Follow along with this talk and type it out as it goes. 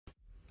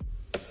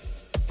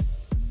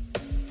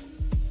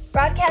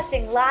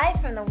Broadcasting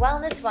live from the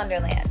Wellness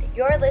Wonderland,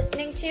 you're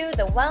listening to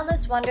the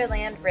Wellness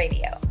Wonderland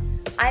Radio.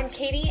 I'm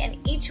Katie, and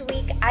each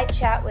week I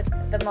chat with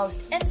the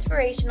most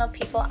inspirational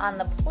people on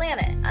the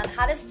planet on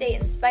how to stay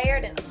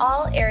inspired in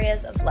all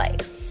areas of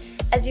life.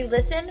 As you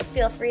listen,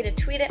 feel free to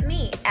tweet at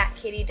me at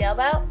Katie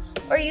Dalebout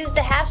or use the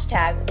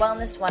hashtag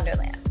Wellness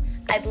Wonderland.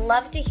 I'd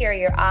love to hear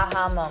your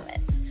aha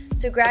moments.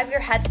 So grab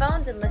your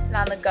headphones and listen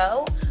on the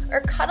go,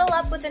 or cuddle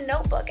up with a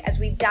notebook as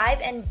we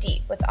dive in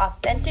deep with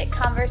authentic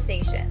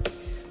conversations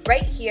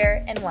right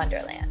here in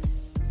Wonderland.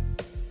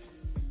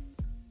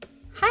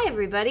 Hi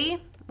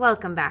everybody,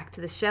 welcome back to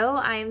the show.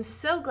 I am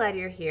so glad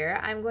you're here.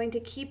 I'm going to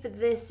keep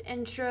this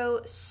intro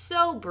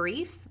so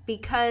brief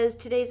because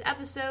today's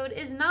episode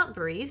is not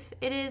brief.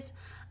 It is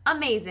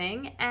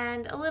amazing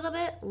and a little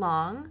bit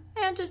long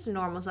and just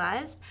normal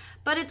sized,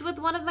 but it's with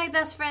one of my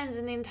best friends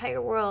in the entire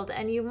world,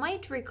 and you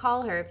might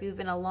recall her if you've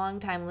been a long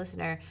time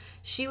listener.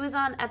 She was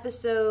on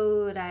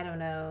episode,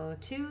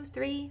 2,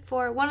 3,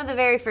 4, one of the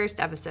very first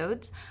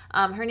episodes.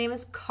 Her name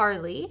is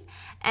Carly,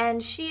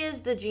 and she is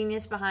the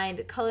genius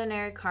behind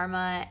Culinary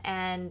Karma,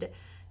 and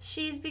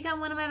she's become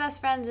one of my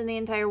best friends in the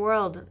entire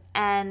world,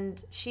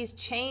 and she's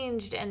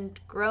changed and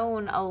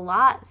grown a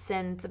lot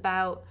since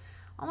about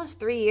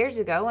almost 3 years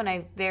ago when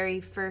I very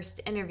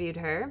first interviewed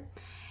her.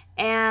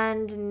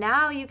 And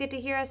now you get to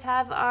hear us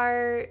have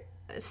our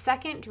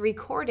second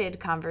recorded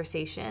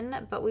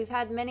conversation, but we've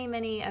had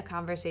many a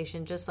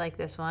conversation just like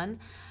this one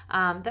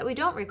that we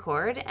don't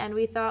record, and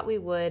we thought we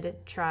would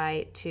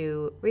try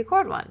to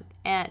record one,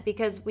 and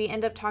because we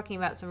end up talking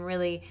about some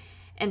really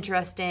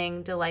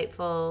interesting,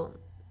 delightful,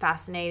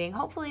 fascinating,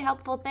 hopefully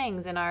helpful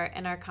things in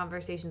our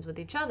conversations with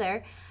each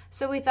other.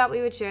 So we thought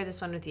we would share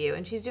this one with you.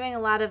 And she's doing a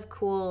lot of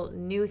cool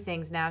new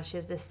things now. She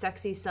has this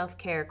sexy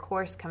self-care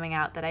course coming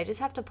out that I just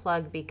have to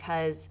plug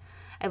because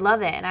I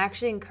love it. And I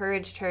actually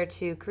encouraged her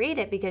to create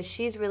it because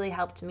she's really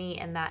helped me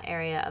in that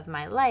area of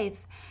my life.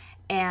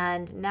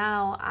 And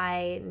now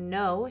I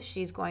know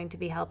she's going to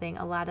be helping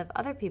a lot of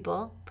other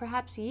people,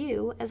 perhaps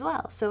you as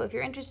well. So if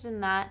you're interested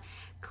in that,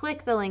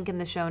 click the link in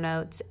the show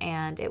notes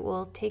and it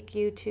will take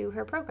you to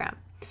her program.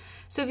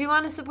 So if you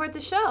want to support the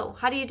show,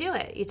 how do you do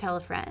it? You tell a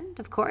friend,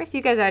 of course.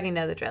 You guys already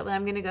know the drill, but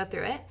I'm going to go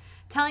through it.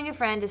 Telling a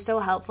friend is so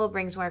helpful,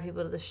 brings more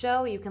people to the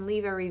show. You can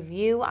leave a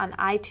review on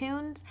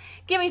iTunes.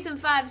 Give me some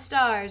 5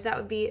 stars. That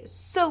would be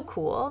so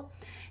cool.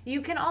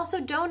 You can also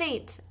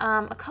donate.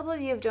 A couple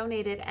of you have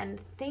donated, and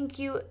thank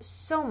you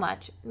so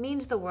much. It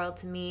means the world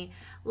to me.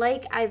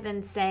 Like I've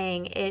been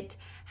saying, it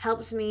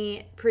helps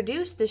me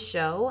produce the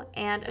show.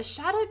 And a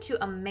shout out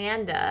to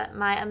Amanda,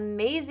 my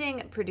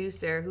amazing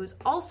producer, who's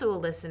also a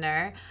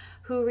listener,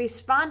 who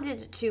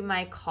responded to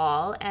my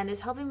call and is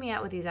helping me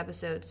out with these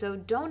episodes. So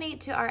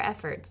donate to our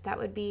efforts. That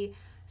would be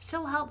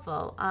so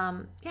helpful.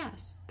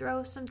 Yes,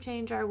 throw some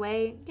change our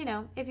way,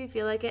 if you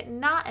feel like it.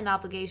 Not an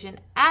obligation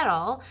at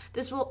all.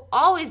 This will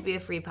always be a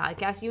free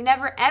podcast. You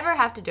never, ever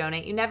have to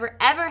donate. You never,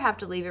 ever have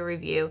to leave a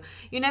review.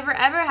 You never,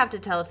 ever have to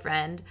tell a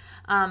friend.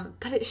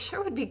 But it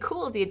sure would be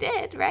cool if you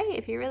did, right?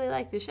 If you really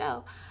like the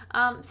show.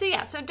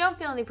 So don't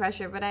feel any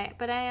pressure, but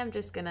I am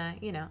just gonna,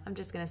 I'm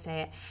just gonna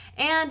say it.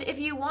 And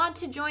if you want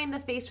to join the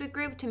Facebook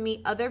group to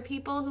meet other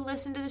people who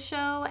listen to the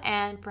show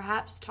and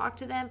perhaps talk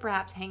to them,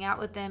 perhaps hang out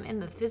with them in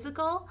the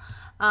physical,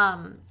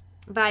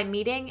 by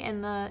meeting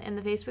in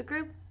the Facebook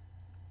group,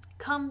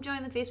 come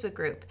join the Facebook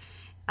group.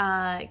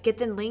 Get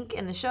the link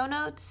in the show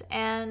notes.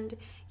 And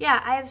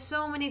yeah, I have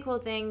so many cool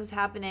things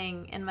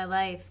happening in my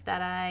life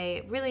that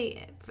I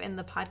really, in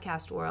the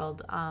podcast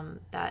world,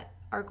 that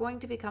are going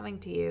to be coming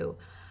to you.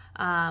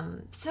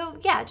 So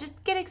yeah,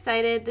 just get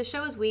excited. The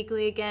show is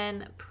weekly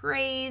again.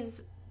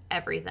 Praise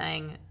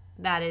everything.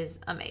 That is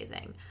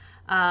amazing.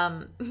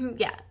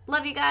 Yeah,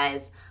 love you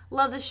guys.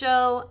 Love the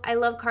show. I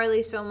love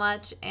Carly so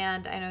much,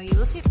 and I know you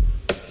will too.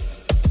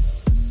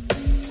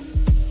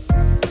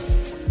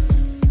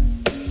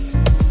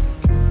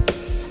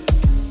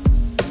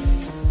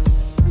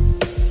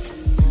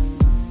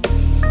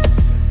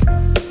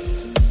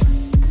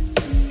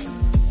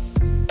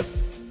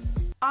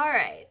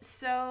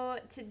 So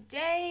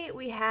today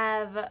we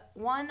have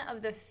one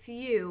of the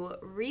few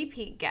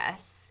repeat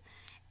guests,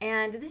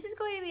 and this is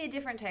going to be a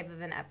different type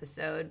of an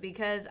episode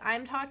because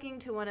I'm talking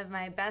to one of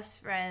my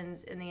best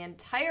friends in the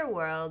entire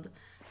world,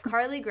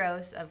 Carly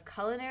Gross of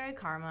Culinary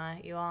Karma.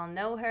 You all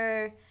know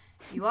her,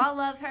 you all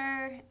love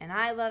her, and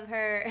I love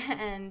her,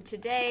 and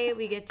today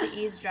we get to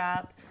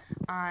eavesdrop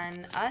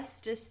on us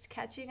just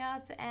catching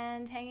up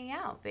and hanging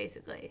out,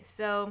 basically.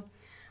 So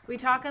we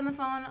talk on the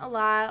phone a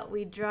lot.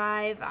 We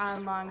drive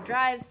on long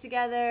drives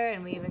together,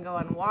 and we even go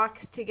on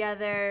walks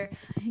together,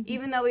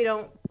 even though we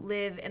don't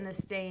live in the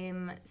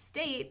same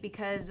state,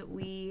 because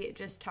we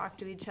just talk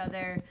to each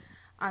other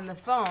on the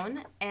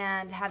phone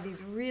and have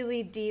these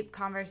really deep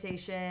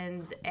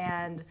conversations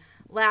and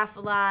laugh a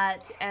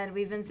lot. And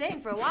we've been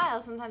saying for a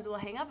while, sometimes we'll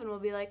hang up and we'll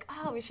be like,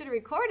 oh, we should have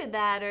recorded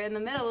that. Or in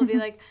the middle, we'll be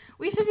like,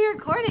 we should be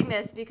recording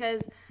this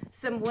because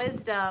some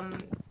wisdom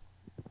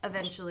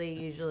eventually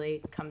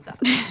usually comes up.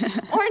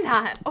 Or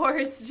not, or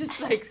it's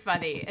just like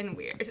funny and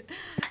weird.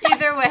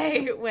 Either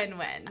way,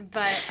 win-win.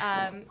 But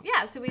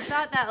so we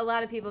thought that a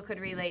lot of people could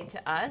relate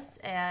to us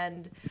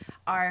and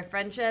our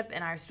friendship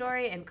and our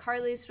story and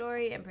Carly's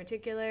story in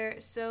particular.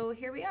 So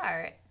here we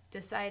are,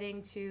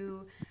 deciding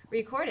to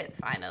record it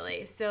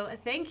finally. So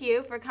thank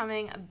you for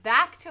coming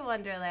back to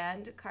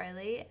Wonderland,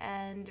 Carly,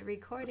 and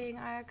recording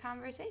our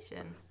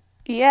conversation.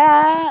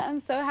 Yeah, I'm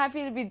so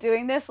happy to be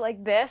doing this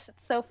like this.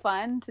 It's so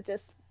fun to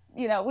just,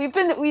 we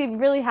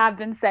really have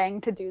been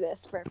saying to do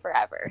this for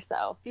forever.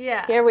 So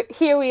yeah,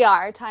 here we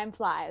are. Time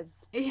flies.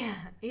 Yeah,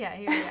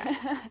 here we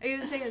are. I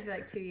was saying this for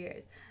like 2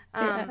 years.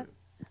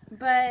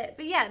 But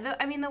yeah,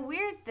 the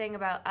weird thing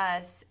about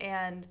us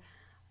and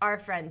our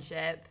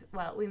friendship,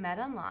 well, we met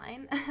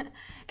online.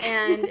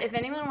 And if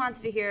anyone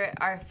wants to hear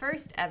our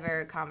first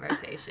ever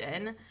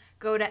conversation,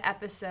 go to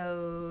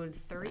episode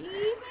 3, maybe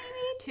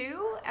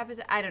 2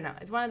 episode. I don't know.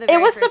 It's one of the. Very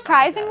it was first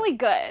surprisingly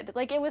good.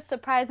 Like, it was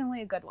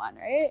surprisingly a good one,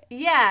 right?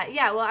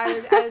 Yeah. Well,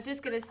 I was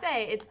just gonna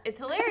say it's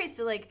hilarious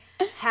to like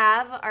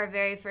have our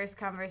very first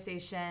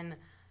conversation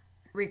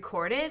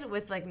recorded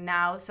with like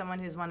now someone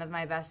who's one of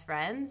my best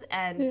friends.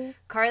 And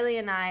Carly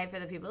and I, for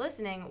the people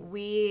listening,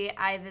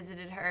 I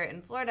visited her in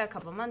Florida a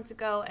couple months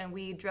ago, and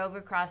we drove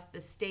across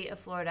the state of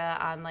Florida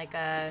on like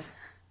a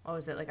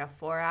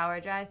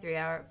 4-hour drive,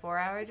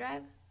 4-hour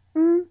drive.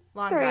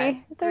 Long drive.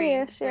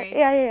 Three-ish. Three.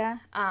 Yeah.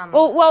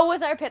 Well,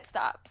 with our pit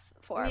stops.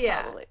 4,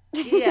 probably.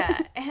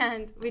 Yeah,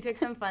 and we took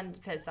some fun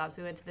pit stops.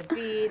 We went to the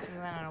beach. We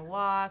went on a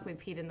walk. We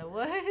peed in the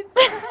woods.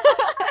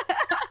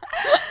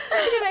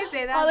 Can I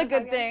say that? All the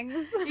good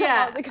things.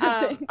 Yeah.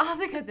 All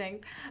the good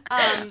things.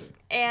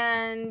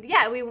 And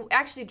yeah, we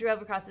actually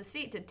drove across the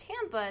state to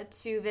Tampa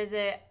to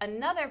visit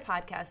another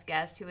podcast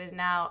guest who is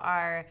now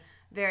our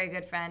very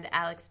good friend,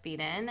 Alex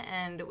Beaton.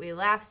 And we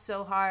laughed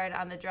so hard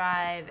on the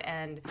drive,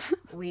 and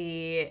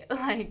we,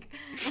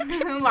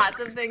 lots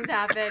of things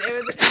happened.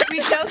 We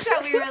joked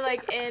that we were,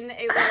 in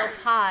a little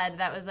pod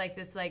that was,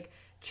 this,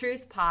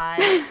 truth pod,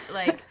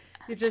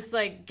 you're just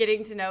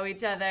getting to know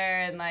each other,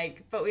 and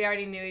but we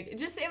already knew it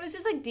was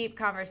just deep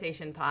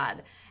conversation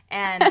pod.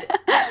 And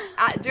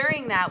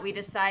during that we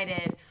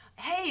decided,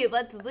 hey,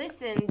 let's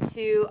listen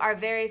to our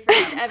very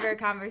first ever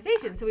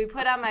conversation. So we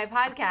put on my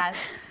podcast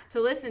to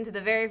listen to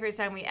the very first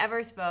time we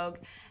ever spoke.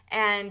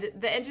 And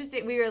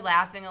we were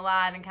laughing a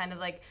lot and kind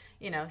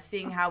of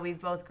seeing how we've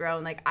both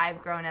grown.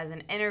 I've grown as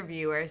an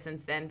interviewer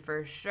since then,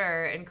 for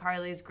sure, and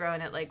Carly's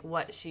grown at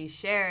what she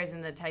shares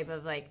and the type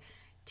of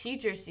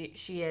teacher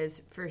she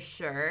is, for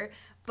sure.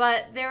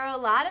 But there are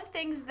a lot of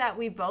things that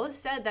we both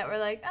said that were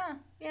oh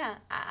yeah,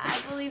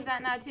 I believe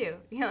that now too.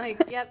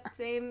 Yep,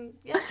 same,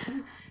 yep.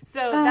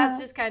 So that's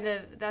just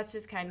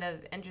kind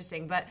of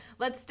interesting. But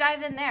let's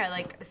dive in there.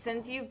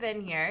 Since you've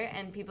been here,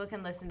 and people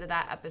can listen to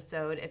that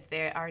episode if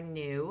they are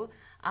new.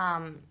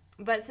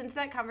 But since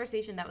that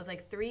conversation that was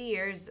 3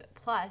 years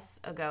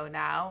plus ago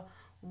now,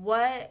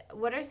 what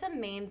are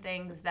some main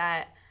things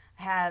that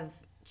have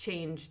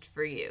changed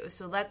for you?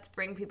 So let's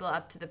bring people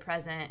up to the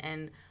present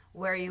and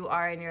where you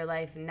are in your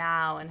life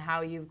now and how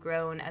you've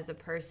grown as a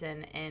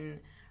person in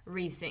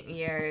recent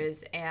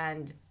years.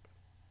 And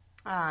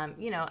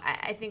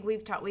I think we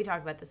talk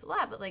about this a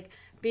lot, but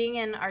being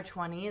in our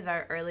 20s,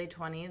 our early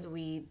 20s,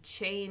 we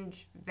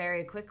change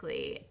very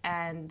quickly,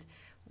 and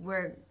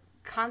we're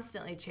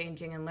constantly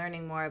changing and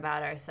learning more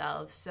about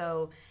ourselves.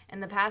 So in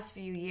the past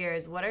few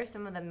years, what are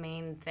some of the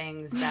main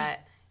things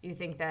that you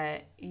think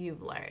that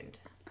you've learned?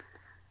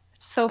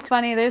 So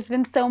funny. There's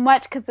been so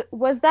much, because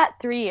was that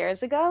 3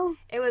 years ago?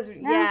 It was,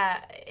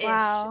 yeah-ish.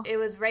 Wow. It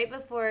was right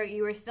before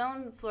you were still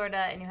in Florida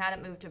and you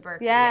hadn't moved to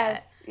Berkeley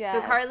yet. Yes.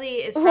 So Carly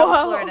is from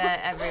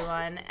Florida,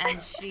 everyone,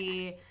 and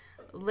she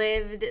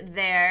lived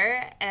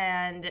there,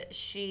 and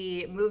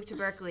she moved to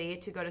Berkeley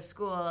to go to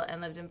school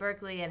and lived in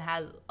Berkeley and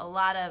had a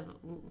lot of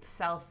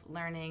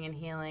self-learning and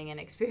healing and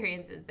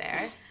experiences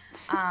there.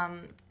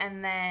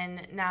 And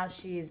then now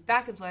she's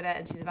back in Florida,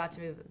 and she's about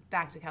to move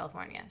back to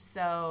California.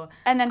 So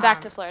and then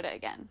back to Florida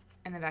again.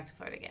 And then back to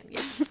Florida again.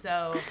 Yeah.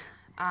 So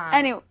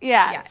anyways,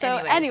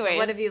 so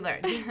what have you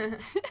learned?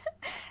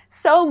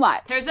 So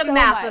much. There's a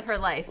map of her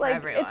life for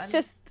everyone.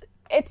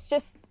 It's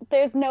just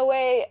there's no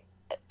way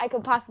I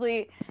could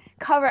possibly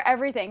cover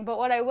everything. But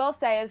what I will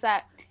say is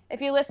that if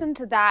you listen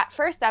to that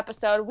first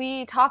episode,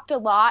 we talked a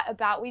lot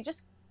about, we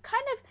just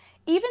kind of,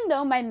 even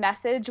though my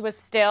message was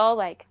still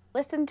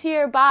listen to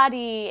your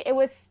body, it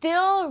was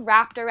still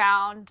wrapped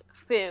around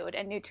food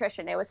and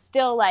nutrition. It was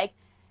still it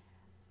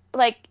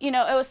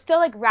was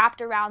still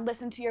wrapped around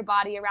listen to your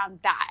body, around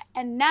that.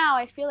 And now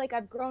I feel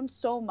I've grown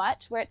so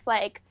much where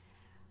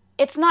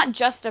it's not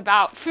just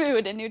about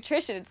food and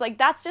nutrition. It's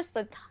that's just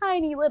a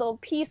tiny little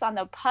piece on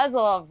the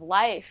puzzle of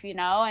life,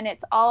 and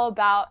it's all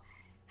about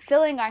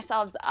filling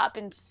ourselves up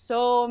in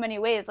so many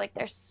ways.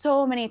 There's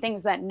so many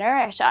things that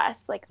nourish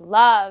us,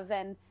 love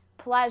and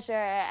pleasure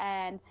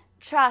and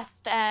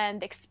trust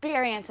and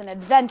experience and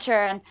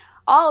adventure, and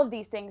all of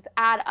these things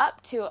add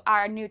up to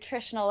our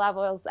nutritional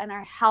levels and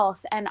our health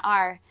and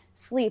our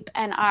sleep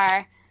and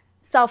our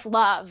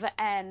self-love,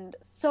 and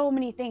so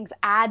many things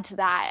add to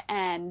that.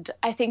 And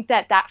I think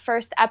that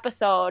first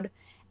episode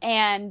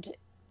and,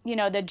 you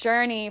know, the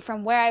journey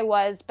from where I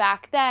was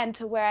back then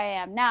to where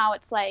I am now,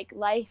 it's like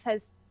life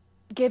has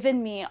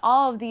given me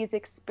all of these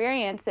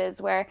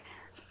experiences where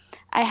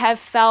I have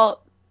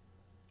felt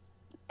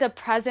the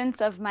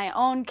presence of my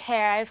own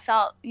care. I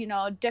felt, you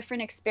know,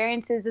 different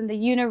experiences in the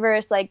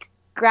universe, like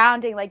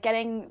grounding, like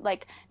getting,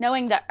 like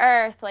knowing the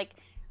earth, like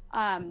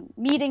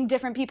meeting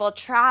different people,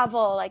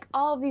 travel, like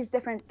all of these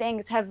different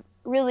things have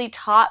really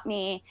taught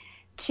me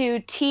to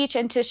teach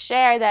and to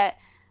share that,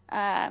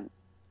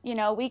 you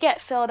know, we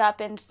get filled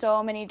up in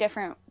so many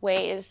different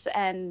ways.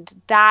 And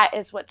that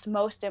is what's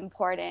most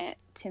important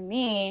to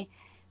me,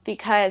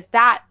 because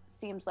that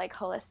seems like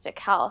holistic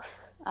health.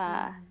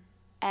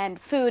 And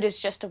food is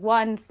just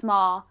one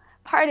small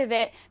part of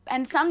it.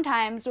 And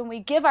sometimes when we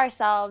give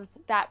ourselves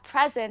that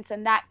presence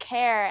and that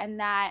care and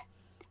that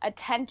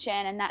attention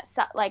and that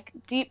like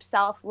deep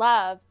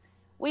self-love,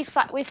 we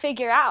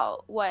figure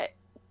out what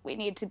we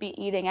need to be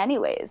eating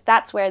anyways.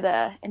 That's where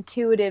the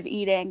intuitive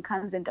eating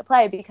comes into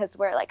play, because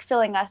we're like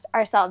filling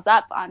ourselves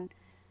up on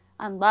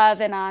love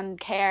and on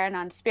care and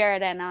on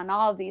spirit and on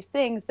all of these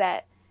things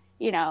that,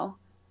 you know,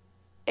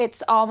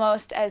 it's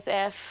almost as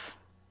if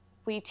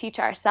we teach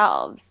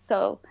ourselves.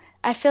 So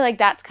I feel like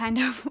that's kind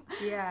of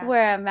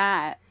where I'm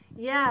at.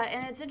 Yeah,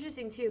 and it's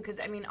interesting too, because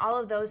I mean, all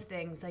of those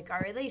things, like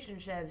our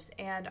relationships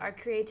and our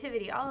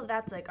creativity, all of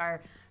that's like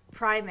our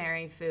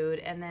primary food,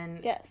 and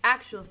then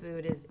actual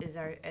food is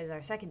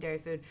our secondary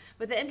food.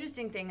 But the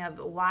interesting thing of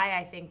why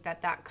I think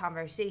that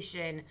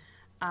conversation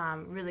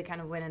really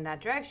kind of went in that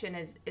direction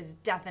is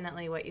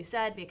definitely what you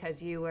said,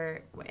 because you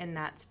were in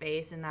that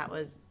space and that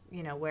was,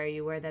 you know, where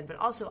you were then, but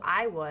also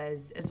I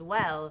was as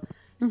well.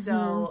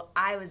 So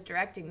I was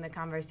directing the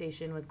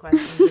conversation with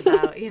questions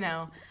about, you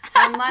know,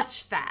 how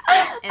much fat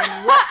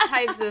and what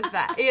types of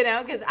fat, you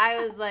know, because I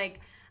was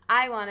like,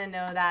 I want to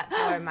know that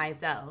for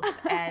myself.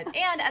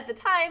 And at the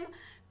time,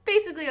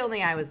 basically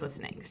only I was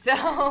listening. So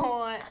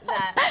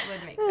that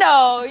would make sense.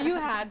 No,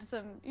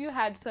 you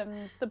had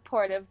some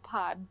supportive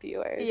pod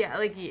viewers. Yeah,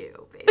 like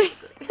you,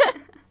 basically.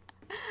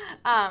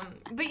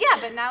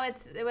 But now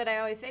it's what I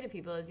always say to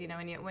people is, you know,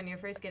 when you're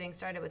first getting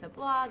started with a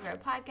blog or a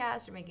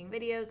podcast or making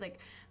videos, like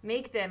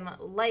make them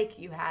like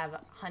you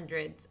have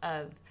hundreds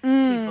of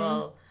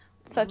people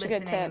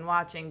listening and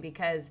watching,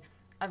 because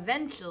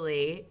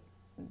eventually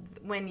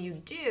when you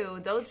do,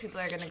 those people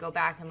are going to go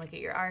back and look at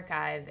your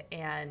archive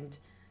and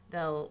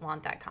they'll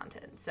want that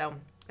content. So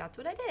that's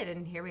what I did,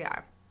 and here we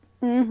are.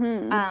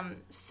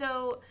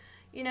 So,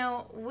 you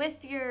know,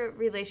 with your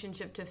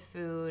relationship to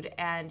food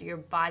and your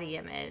body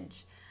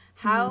image,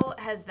 how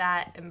has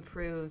that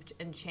improved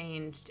and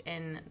changed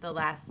in the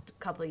last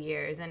couple of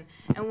years? And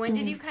when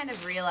did you kind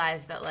of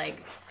realize that,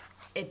 like,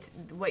 it's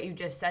what you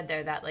just said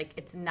there, that, like,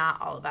 it's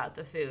not all about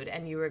the food,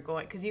 and you were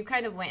going, because you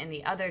kind of went in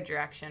the other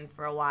direction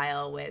for a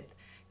while with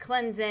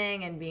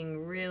cleansing and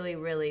being really,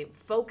 really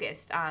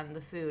focused on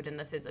the food and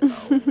the physical.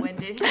 When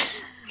did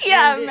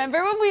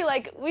remember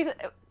when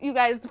you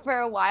guys, for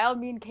a while,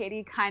 me and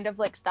Katie kind of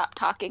like stopped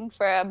talking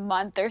for a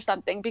month or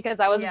something, because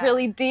I was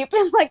really deep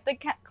in like the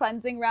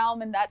cleansing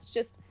realm, and that's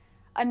just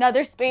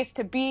another space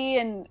to be,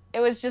 and it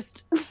was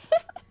just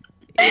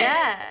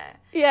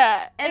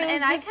Yeah.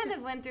 And I kind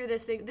of went through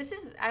this thing.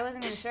 I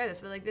wasn't going to share this,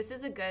 but like, this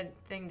is a good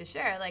thing to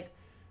share. Like,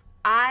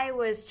 I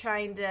was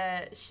trying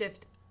to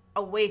shift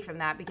away from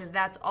that, because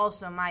that's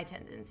also my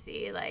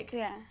tendency. Like,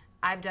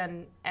 I've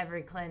done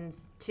every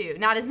cleanse too.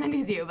 Not as many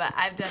as you, but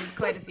I've done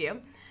quite a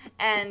few.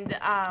 And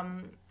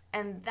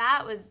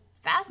that was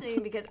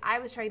fascinating, because I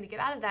was trying to get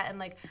out of that, and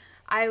like,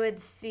 I would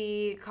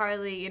see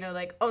Carly, you know,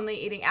 like only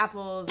eating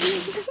apples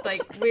and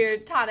like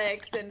weird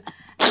tonics, and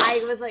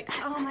I was like,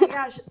 oh my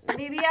gosh,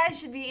 maybe I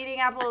should be eating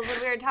apples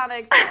and weird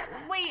tonics. But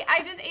wait,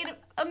 I just ate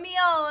a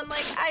meal, and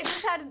like I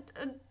just had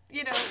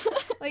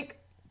like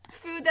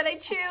food that I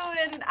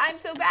chewed, and I'm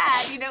so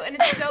bad, you know, and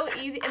it's so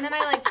easy. And then I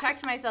like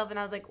checked myself, and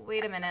I was like,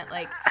 wait a minute,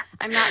 like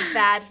I'm not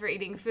bad for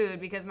eating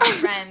food, because my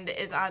friend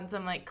is on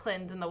some like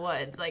cleanse in the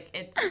woods. Like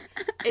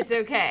it's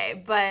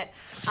okay. But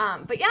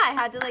yeah, I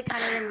had to like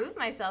kind of remove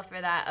myself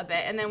for that a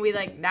bit. And then we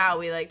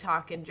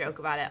talk and joke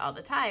about it all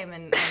the time,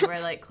 and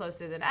we're like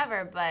closer than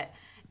ever. But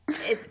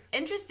it's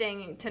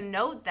interesting to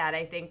note that,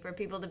 I think, for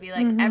people to be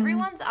like,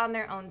 everyone's on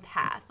their own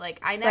path. Like,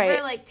 I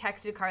never like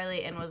texted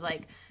Carly and was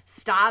like,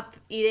 stop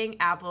eating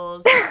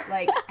apples,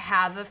 like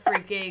have a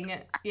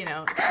freaking, you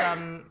know,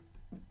 some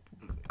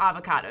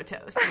avocado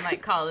toast and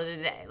like call it a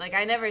day. Like,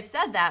 I never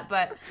said that,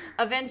 but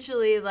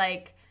eventually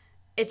like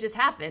it just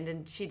happened,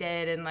 and she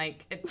did, and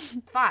like it's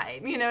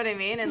fine, you know what I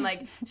mean? And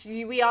like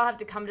we all have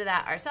to come to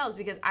that ourselves,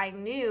 because I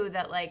knew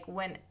that like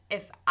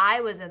if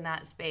I was in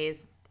that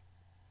space,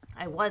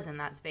 I was in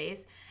that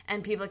space,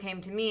 and people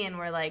came to me and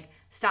were like,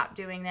 stop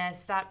doing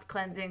this, stop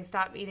cleansing,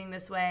 stop eating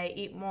this way,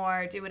 eat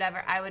more, do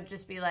whatever, I would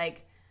just be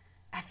like,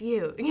 F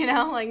you, you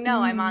know, like,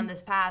 no, I'm on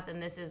this path,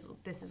 and this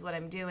is what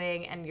I'm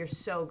doing, and you're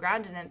so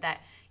grounded in it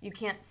that you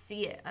can't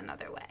see it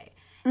another way.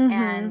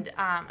 And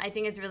I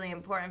think it's really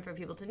important for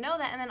people to know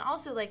that. And then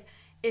also, like,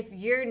 if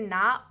you're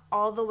not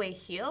all the way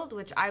healed,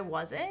 which I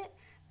wasn't,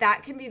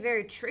 that can be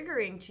very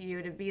triggering to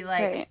you to be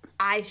like, Right.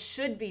 I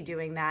should be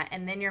doing that.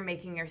 And then you're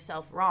making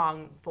yourself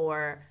wrong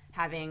for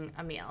having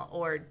a meal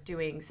or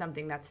doing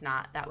something that's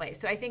not that way.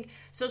 So I think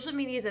social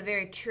media is a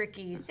very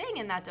tricky thing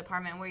in that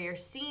department, where you're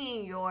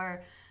seeing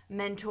your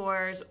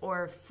mentors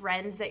or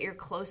friends that you're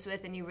close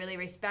with and you really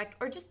respect,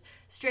 or just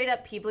straight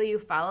up people you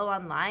follow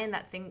online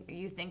that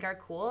you think are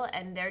cool,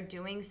 and they're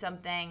doing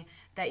something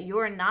that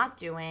you're not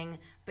doing,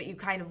 but you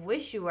kind of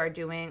wish you are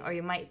doing, or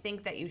you might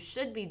think that you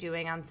should be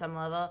doing on some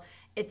level.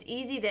 It's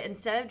easy to,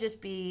 instead of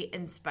just be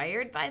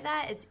inspired by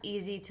that, it's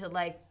easy to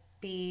like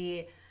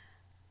be,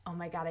 oh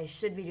my God, I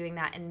should be doing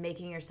that, and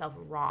making yourself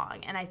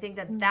wrong. And I think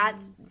that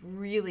that's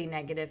really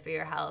negative for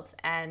your health.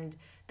 And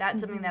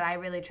that's something that I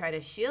really try to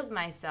shield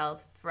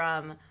myself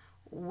from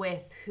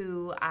with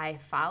who I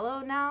follow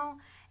now.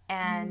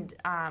 And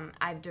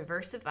I've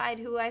diversified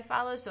who I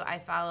follow. So I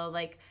follow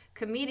like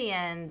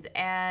comedians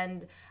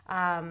and,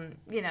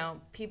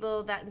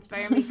 people that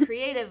inspire me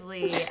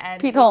creatively.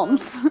 And Pete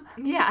Holmes.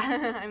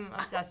 Yeah, I'm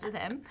obsessed with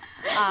him.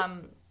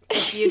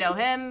 If you know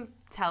him,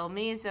 tell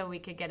me so we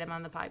could get him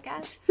on the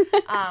podcast.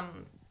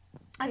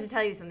 I have to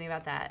tell you something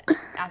about that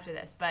after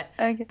this, but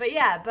Okay.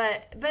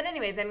 but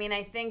anyways, I mean,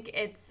 I think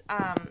it's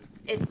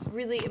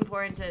really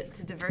important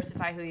to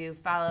diversify who you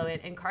follow.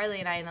 And Carly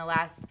and I,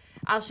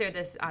 I'll share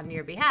this on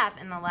your behalf,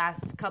 in the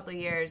last couple of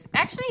years,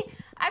 actually,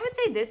 I would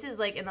say this is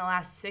like in the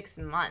last 6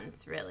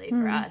 months, really,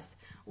 for us.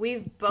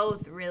 We've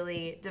both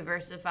really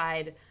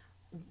diversified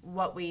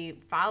what we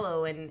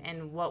follow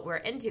and what we're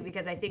into,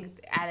 because I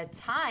think at a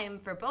time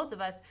for both of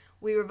us,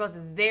 we were both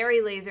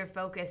very laser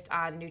focused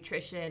on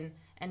nutrition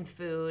and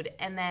food,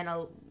 and then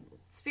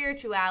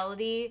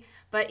spirituality.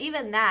 But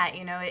even that,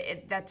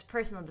 that's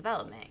personal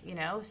development,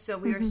 so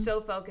we were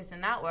so focused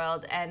in that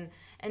world. And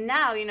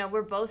now,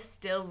 we're both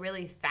still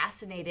really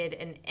fascinated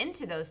and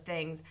into those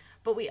things,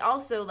 but we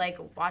also like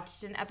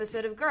watched an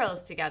episode of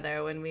Girls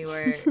together when we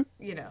were,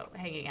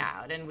 hanging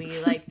out, and we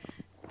like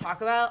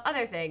talk about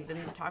other things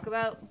and talk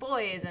about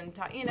boys and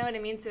talk, you know what I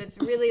mean? So it's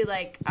really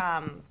like,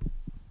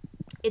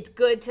 it's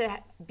good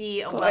to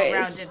be a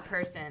well-rounded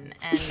person,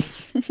 and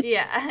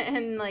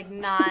and like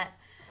not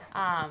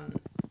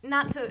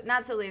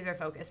so laser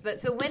focused. But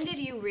so when did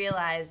you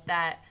realize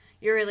that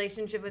your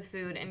relationship with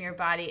food and your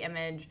body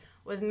image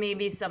was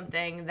maybe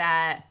something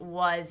that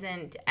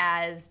wasn't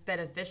as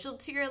beneficial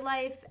to your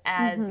life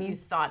as you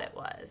thought it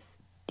was?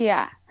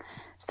 Yeah.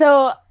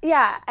 So,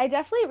 yeah, I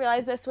definitely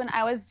realized this when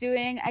I was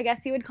doing, I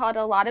guess you would call it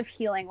a lot of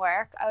healing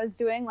work. I was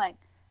doing like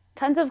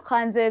tons of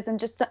cleanses and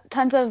just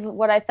tons of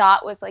what I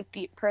thought was like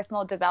deep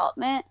personal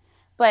development.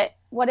 But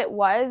what it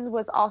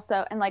was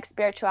also, and like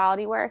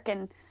spirituality work.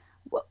 And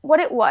what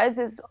it was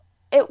is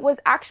it was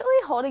actually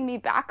holding me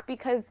back,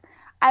 because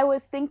I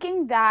was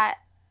thinking that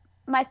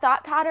my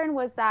thought pattern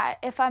was that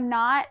if I'm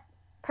not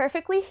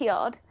perfectly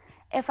healed,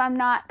 if I'm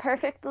not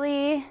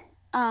perfectly,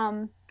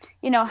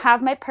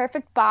 have my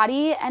perfect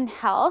body and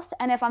health,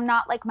 and if I'm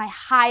not like my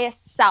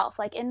highest self,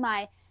 like in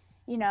my,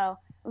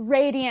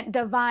 radiant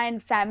divine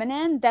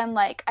feminine, then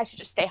like I should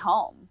just stay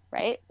home,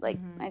 right? Like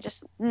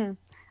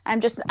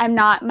I'm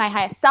not my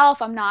highest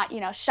self. I'm not,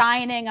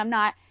 shining. I'm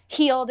not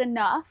healed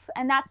enough.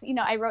 And that's,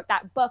 I wrote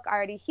that book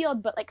Already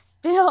Healed, but like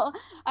still,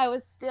 I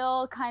was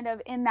still kind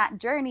of in that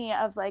journey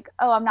of like,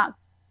 oh,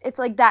 it's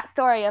like that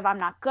story of I'm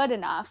not good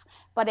enough.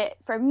 But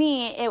for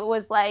me, it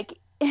was like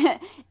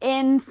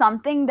in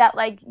something that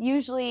like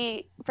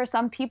usually for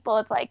some people,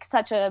 it's like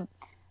such a,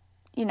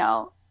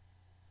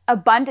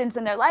 abundance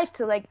in their life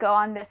to like go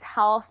on this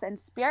health and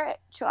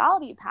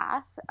spirituality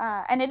path.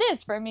 And it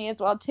is for me as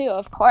well too,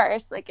 of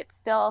course. Like it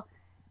still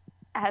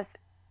has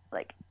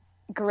like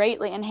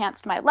greatly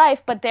enhanced my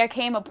life, but there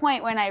came a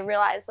point when I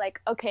realized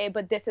like, okay,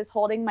 but this is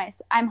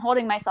I'm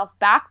holding myself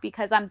back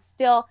because I'm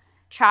still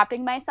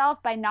trapping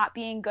myself by not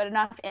being good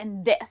enough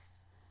in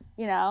this,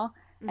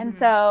 And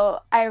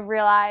so I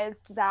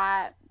realized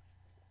that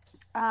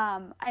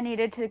I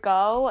needed to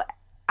go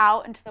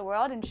out into the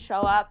world and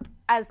show up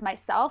as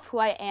myself, who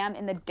I am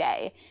in the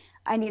day.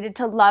 I needed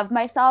to love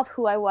myself,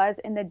 who I was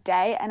in the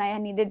day, and I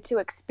needed to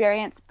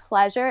experience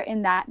pleasure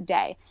in that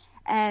day.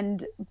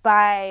 And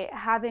by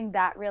having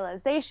that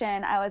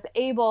realization, I was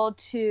able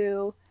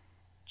to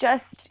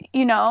just,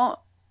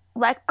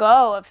 let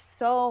go of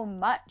so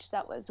much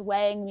that was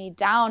weighing me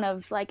down,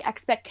 of like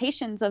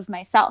expectations of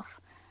myself.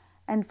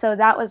 And so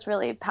that was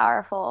really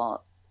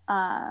powerful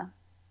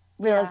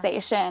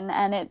realization.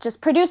 Yeah. And it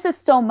just produces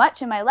so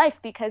much in my life,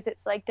 because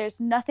it's like there's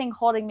nothing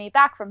holding me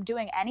back from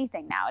doing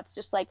anything now. It's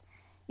just like,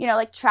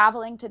 like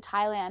traveling to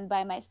Thailand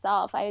by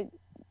myself. I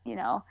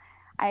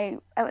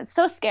was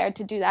so scared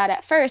to do that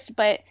at first,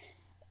 but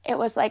it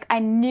was like I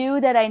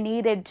knew that I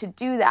needed to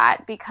do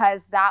that,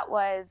 because that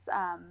was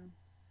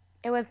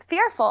it was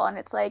fearful. And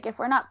it's like, if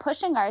we're not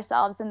pushing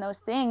ourselves in those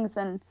things,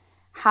 then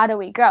how do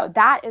we grow?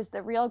 That is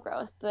the real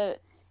growth.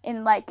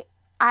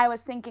 I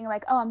was thinking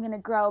like, oh, I'm going to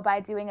grow by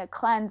doing a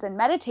cleanse and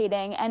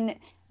meditating. And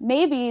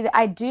maybe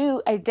I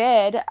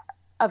did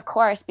of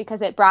course,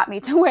 because it brought me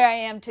to where I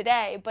am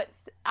today. But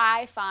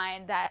I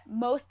find that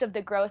most of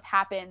the growth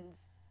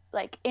happens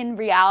like in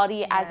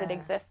reality as it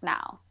exists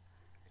now.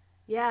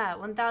 Yeah,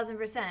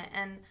 1000%.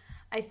 And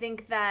I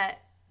think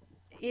that,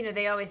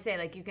 they always say,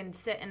 like, you can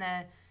sit in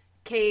a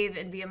cave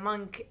and be a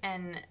monk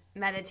and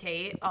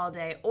meditate all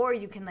day, or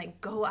you can,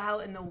 like, go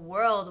out in the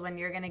world when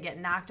you're going to get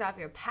knocked off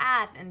your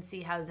path and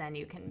see how zen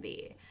you can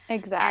be.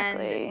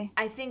 Exactly. And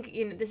I think,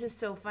 this is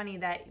so funny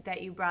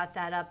that you brought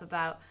that up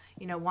about,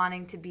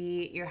 wanting to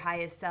be your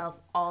highest self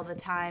all the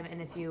time. And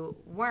if you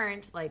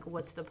weren't, like,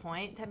 what's the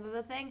point type of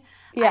a thing?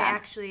 Yeah. I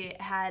actually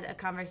had a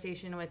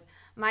conversation with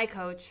my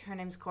coach. Her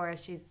name's Cora.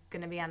 She's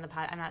going to be on the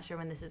pod. I'm not sure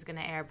when this is going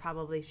to air.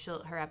 Probably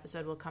her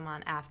episode will come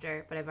on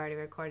after, but I've already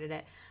recorded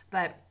it.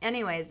 But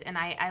anyways, and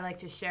I like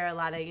to share a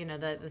lot of,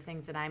 the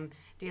things that I'm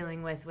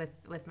dealing with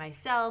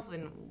myself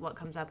and what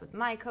comes up with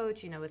my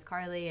coach, with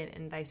Carly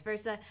and vice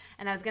versa.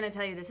 And I was going to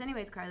tell you this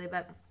anyways, Carly,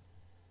 but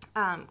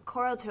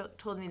Coral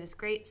told me this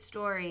great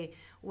story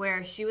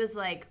where she was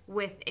like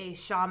with a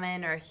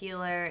shaman or a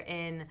healer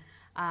in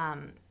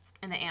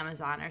the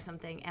Amazon or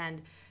something,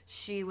 and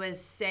she was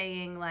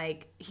saying,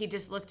 like, he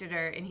just looked at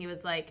her and he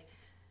was like,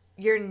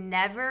 you're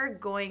never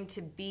going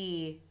to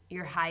be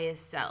your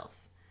highest self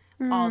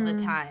all the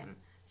time.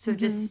 So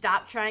just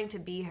stop trying to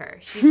be her.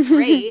 She's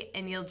great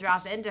and you'll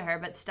drop into her,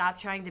 but stop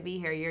trying to be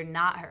her. You're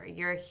not her.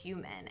 You're a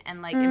human,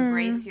 and like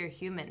embrace your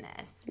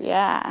humanness.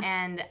 Yeah.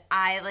 And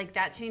I like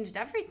that changed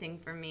everything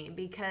for me,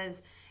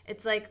 because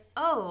it's like,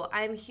 oh,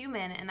 I'm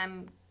human and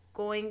I'm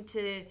going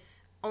to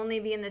only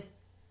be in this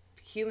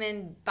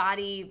human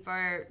body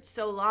for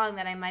so long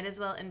that I might as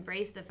well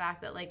embrace the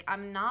fact that, like,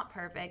 I'm not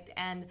perfect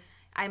and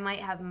I might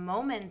have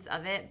moments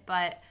of it,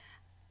 but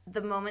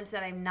the moments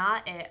that I'm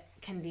not it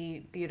can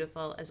be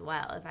beautiful as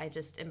well if I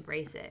just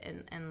embrace it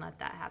and let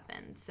that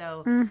happen.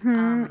 So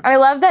I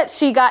love that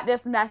she got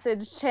this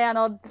message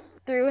channeled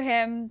through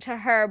him to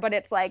her, but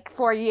it's like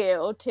for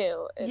you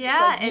too. It's yeah,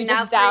 like and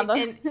now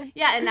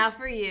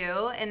for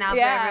you, and now for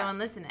everyone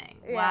listening.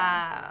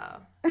 Yeah.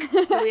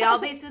 Wow. So we all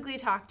basically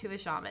talked to a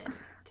shaman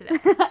today.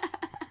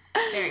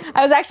 Very cool.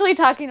 I was actually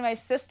talking to my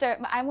sister.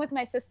 I'm with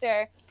my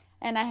sister,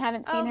 and I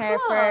haven't seen her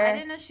cool. for... I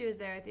didn't know she was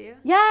there with you.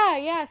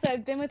 Yeah. So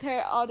I've been with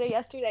her all day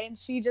yesterday, and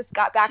she just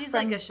got back from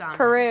like a shaman.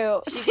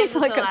 Peru. She gives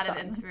us like a lot of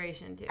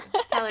inspiration, too.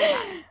 Tell her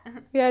that.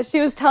 Yeah, she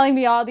was telling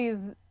me all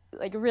these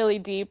like really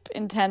deep,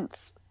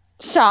 intense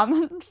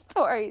shaman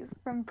stories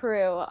from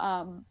Peru.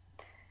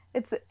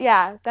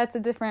 That's a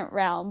different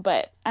realm,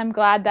 but I'm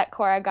glad that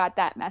Cora got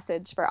that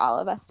message for all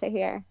of us to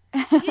hear.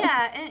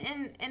 Yeah,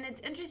 and it's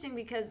interesting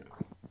because,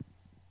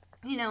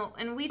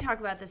 and we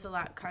talk about this a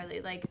lot, Carly,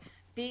 like,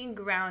 being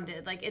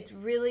grounded. Like, it's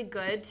really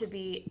good to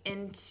be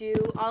into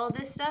all of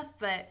this stuff,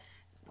 but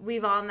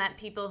we've all met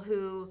people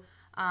who,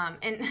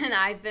 and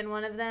I've been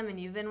one of them, and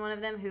you've been one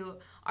of them, who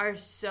are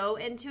so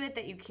into it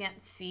that you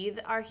can't see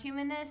our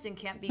humanness and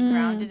can't be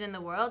grounded in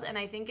the world. And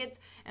I think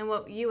and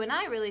what you and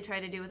I really try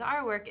to do with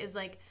our work is,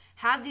 like,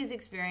 have these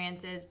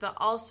experiences, but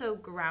also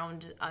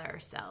ground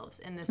ourselves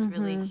in this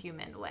really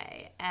human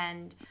way.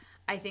 And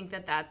I think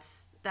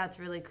that's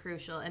really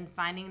crucial, and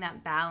finding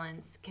that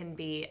balance can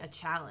be a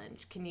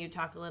challenge. Can you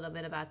talk a little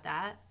bit about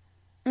that?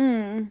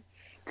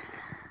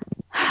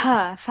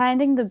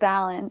 Finding the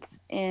balance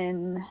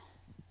in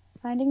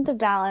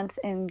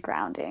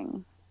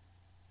grounding.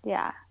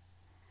 Yeah.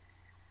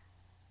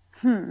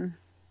 I'm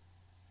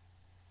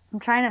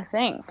trying to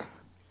think.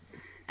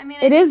 I mean,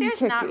 I think there's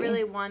tricky. Not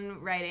really one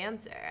right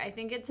answer. I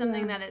think it's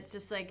something that it's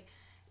just like,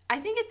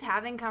 I think it's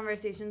having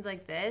conversations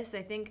like this.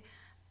 I think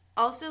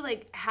also,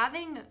 like,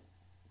 having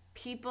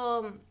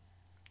people,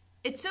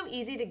 it's so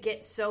easy to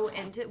get so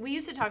into, we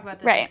used to talk about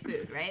this with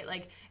food, right?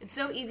 Like, it's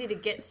so easy to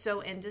get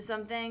so into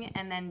something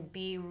and then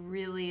be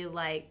really,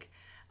 like,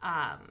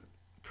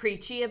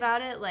 preachy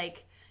about it.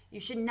 Like, you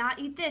should not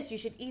eat this, you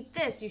should eat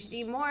this, you should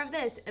eat more of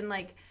this. And,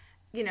 like,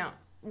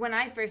 when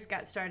I first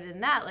got started in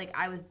that, like,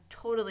 I was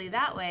totally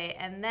that way.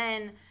 And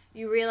then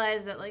you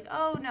realize that, like,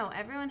 oh, no,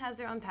 everyone has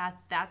their own path.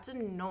 That's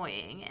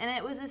annoying. And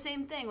it was the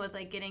same thing with,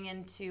 like, getting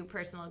into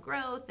personal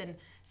growth and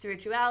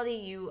spirituality.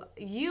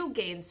 You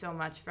gain so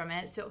much from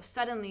it. So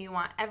suddenly you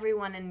want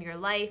everyone in your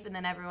life and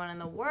then everyone in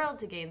the world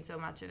to gain so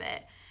much of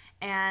it.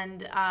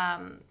 And,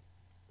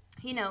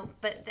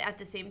 but at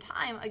the same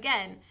time,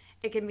 again,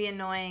 it can be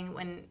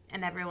annoying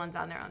and everyone's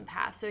on their own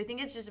path. So I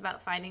think it's just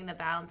about finding the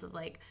balance of,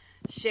 like,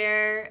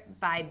 share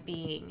by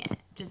being it.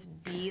 Just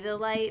be the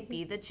light,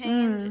 be the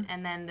change,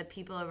 and then the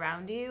people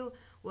around you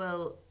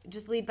will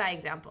just lead by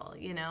example.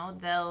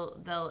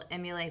 They'll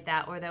emulate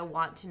that, or they'll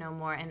want to know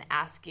more and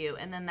ask you,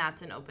 and then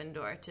that's an open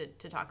door to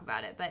talk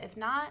about it. But if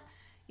not,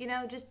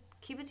 just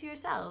keep it to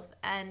yourself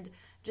and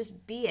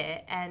just be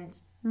it, and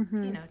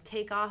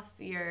take off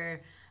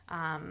your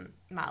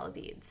mala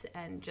beads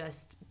and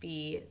just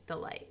be the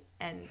light,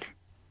 and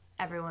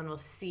everyone will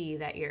see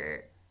that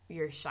you're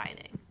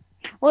shining.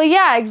 Well,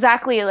 yeah,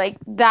 exactly. Like,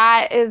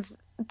 that is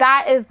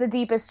the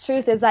deepest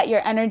truth, is that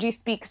your energy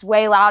speaks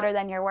way louder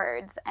than your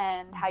words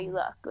and how you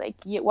look. Like,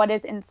 what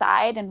is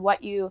inside and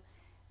what you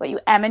what you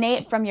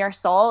emanate from your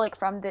soul, like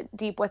from the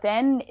deep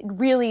within,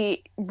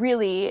 really,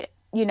 really,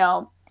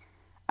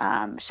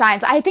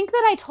 shines. I think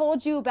that I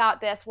told you about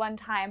this one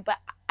time, but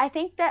I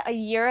think that a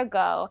year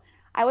ago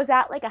I was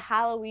at like a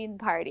Halloween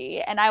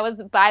party, and I was,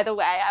 by the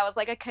way, I was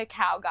like a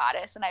cacao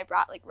goddess, and I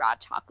brought like raw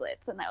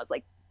chocolates, and I was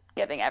like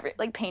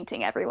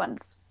painting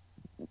everyone's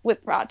with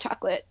raw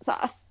chocolate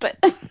sauce. But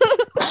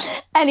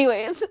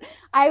anyways,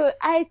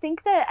 I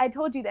think that I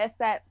told you this,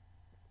 that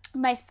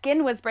my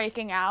skin was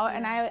breaking out,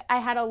 and I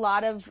had a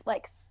lot of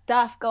like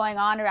stuff going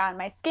on around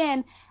my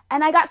skin,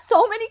 and I got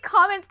so many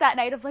comments that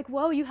night of like,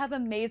 whoa, you have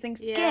amazing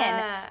skin.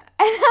 And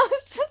I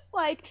was just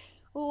like,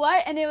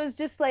 what? And it was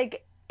just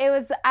like,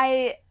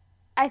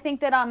 I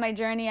think that on my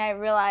journey I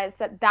realized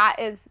that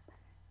is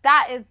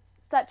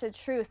such a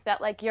truth,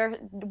 that like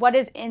what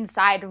is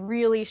inside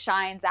really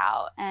shines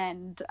out.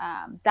 And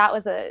that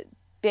was a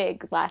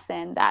big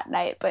lesson that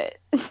night. But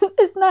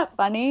isn't that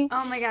funny?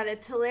 Oh my God,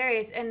 it's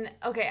hilarious. And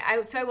okay,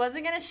 so I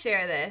wasn't gonna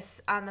share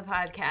this on the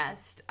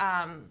podcast,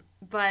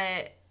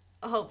 but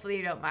hopefully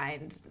you don't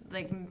mind.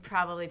 Like,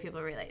 probably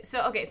people relate.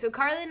 So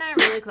Carly and I are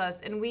really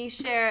close, and we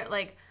share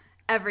like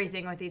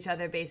everything with each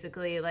other,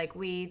 basically. Like,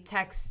 we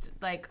text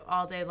like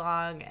all day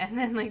long, and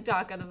then like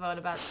talk on the phone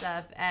about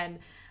stuff. And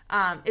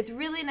it's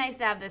really nice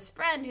to have this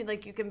friend who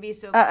like you can be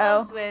so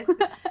close with,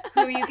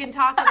 who you can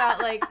talk about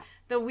like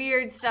the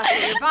weird stuff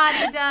that your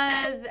body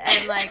does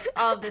and like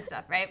all of this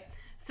stuff, right?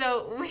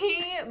 So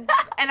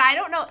and I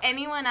don't know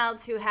anyone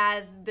else who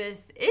has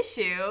this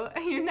issue.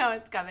 You know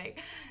it's coming.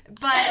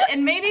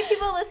 And maybe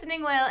people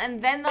listening will,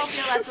 and then they'll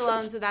feel less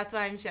alone, so that's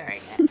why I'm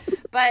sharing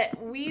it.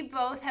 But we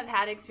both have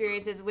had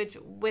experiences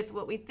with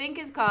what we think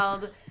is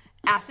called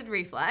acid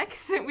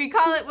reflux. We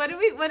call it,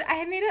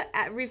 I made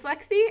a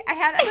reflexy.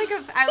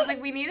 I was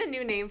like, we need a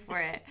new name for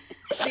it.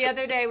 The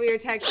other day we were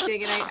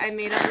texting, and I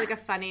made up like a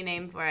funny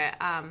name for it.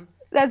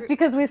 That's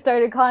because we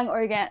started calling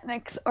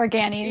organics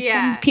organies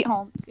from Pete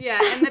Holmes. Yeah,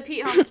 in the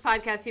Pete Holmes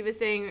podcast, he was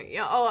saying,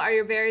 oh, are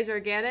your berries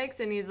organics?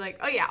 And he's like,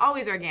 oh yeah,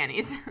 always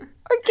organies.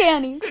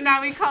 Organies. So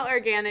now we call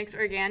organics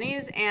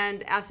organies,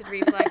 and acid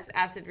reflux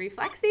acid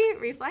reflexy?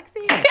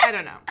 I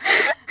don't know.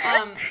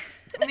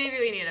 Maybe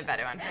we need a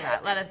better one for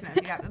that. Let us know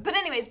if you have it. But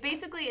anyways,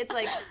 basically it's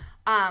like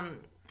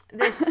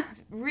this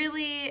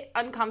really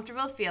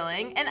uncomfortable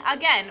feeling. And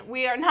again,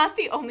 we are not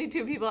the only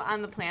two people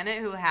on the planet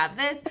who have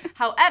this.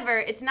 However,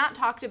 it's not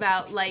talked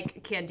about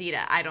like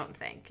candida, I don't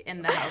think,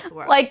 in the health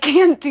world. Like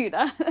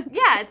candida.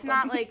 Yeah, it's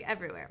not like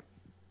everywhere.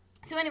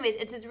 So anyways,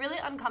 it's this really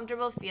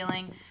uncomfortable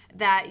feeling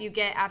that you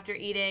get after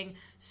eating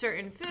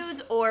certain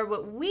foods, or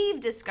what we've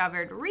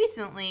discovered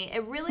recently,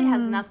 it really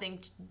has nothing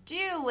to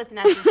do with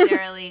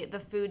necessarily the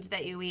foods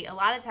that you eat. A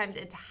lot of times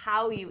it's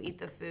how you eat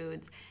the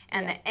foods,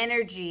 and the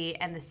energy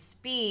and the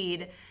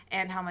speed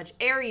and how much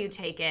air you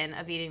take in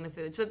of eating the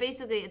foods. But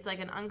basically it's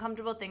like an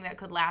uncomfortable thing that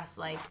could last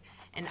like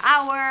an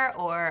hour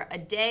or a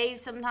day.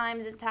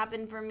 Sometimes it's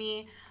happened for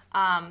me,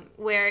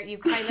 where you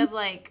kind of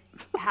like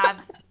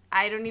have...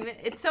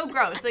 it's so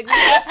gross. Like, we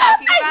were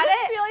talking about it.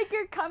 I feel like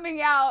you're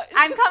coming out.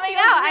 I'm coming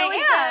out.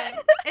 Really I am.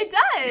 Good. It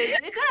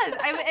does.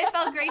 It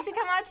felt great to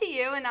come out to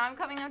you, and now I'm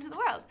coming out to the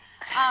world.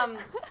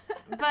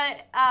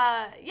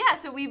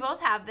 So we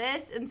both have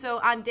this. And so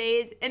on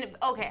days,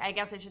 I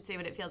guess I should say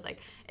what it feels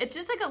like. It's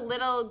just like a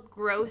little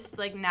gross,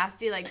 like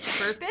nasty, like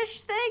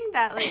burpish thing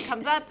that like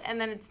comes up,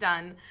 and then it's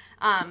done.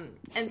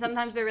 And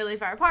sometimes they're really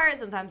far apart.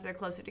 Sometimes they're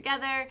closer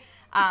together.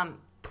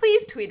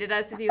 Please tweet at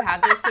us if you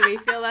have this so we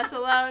feel less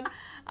alone.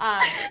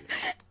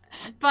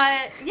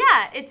 But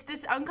yeah, it's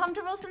this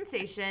uncomfortable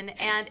sensation,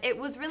 and it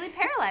was really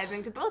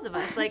paralyzing to both of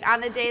us. Like,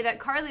 on a day that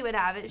Carly would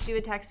have it, she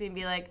would text me and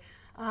be like,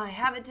 oh, I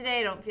have it today,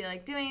 I don't feel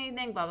like doing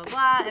anything, blah, blah,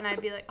 blah. And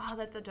I'd be like, oh,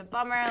 that's such a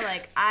bummer,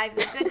 like, I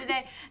feel good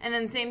today. And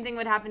then same thing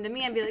would happen to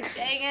me. I'd be like,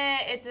 dang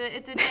it, it's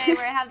a day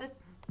where I have this.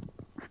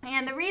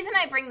 And the reason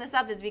I bring this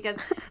up is because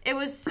it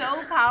was so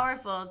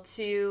powerful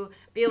to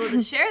be able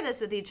to share this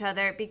with each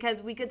other,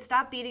 because we could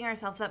stop beating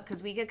ourselves up,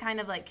 because we could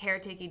kind of like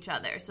caretake each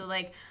other. So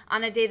like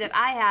on a day that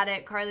I had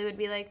it, Carly would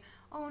be like,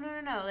 oh,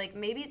 no, like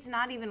maybe it's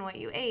not even what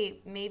you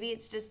ate. Maybe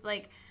it's just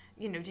like,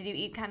 did you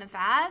eat kind of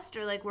fast,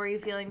 or like were you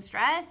feeling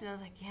stressed? And I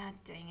was like, yeah,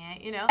 dang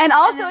it, And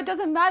also, it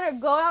doesn't matter.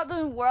 Go out in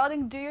the world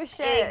and do your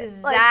shit.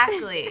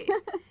 Exactly.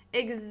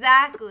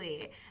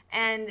 Exactly.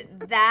 And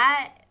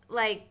that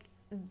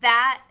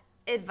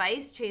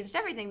advice changed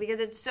everything, because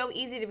it's so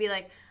easy to be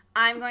like,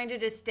 I'm going to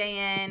just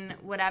stay in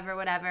whatever,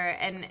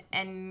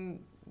 and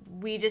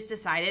we just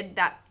decided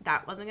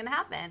that wasn't going to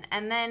happen,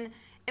 and then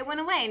it went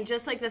away. And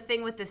just like the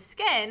thing with the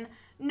skin,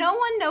 no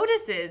one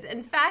notices.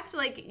 In fact,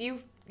 like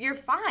you're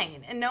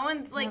fine, and no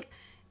one's like,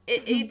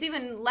 it's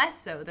even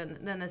less so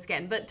than the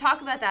skin. But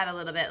talk about that a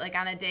little bit, like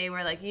on a day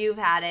where like you've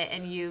had it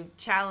and you've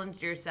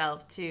challenged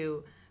yourself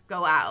to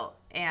go out,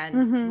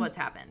 and what's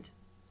happened.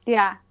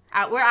 Yeah.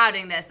 We're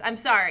outing this. I'm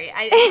sorry.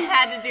 I just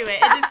had to do it.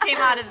 It just came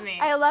out of me.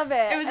 I love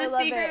it. It was a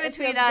secret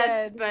between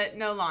us, but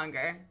no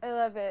longer. I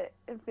love it.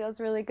 It feels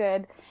really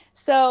good.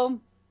 So,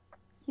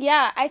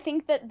 yeah, I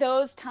think that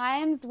those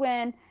times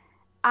when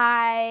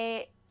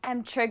I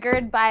am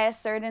triggered by a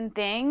certain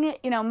thing,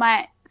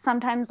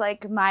 sometimes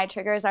like my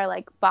triggers are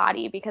like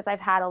body, because I've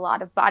had a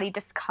lot of body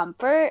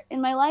discomfort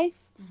in my life.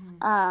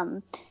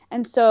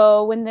 And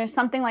so when there's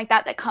something like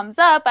that that comes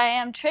up, I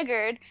am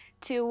triggered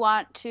to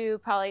want to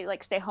probably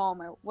like stay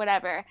home or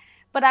whatever.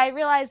 But I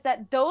realize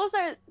that those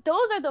are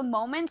the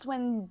moments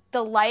when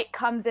the light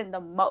comes in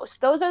the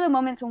most. Those are the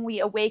moments when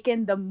we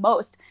awaken the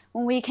most,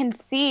 when we can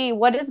see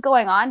what is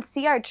going on,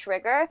 see our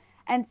trigger,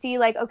 and see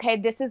like, okay,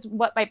 this is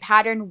what my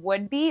pattern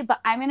would be, but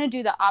I'm going to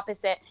do the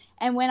opposite.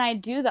 And when I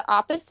do the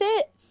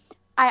opposite,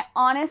 I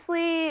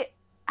honestly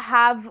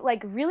have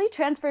like really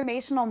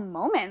transformational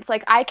moments.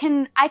 Like I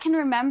can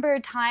remember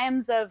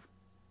times of,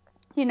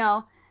 you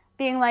know,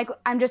 being like,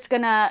 I'm just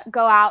gonna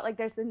go out, like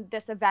there's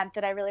this event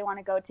that I really want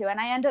to go to, and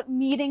I end up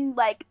meeting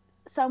like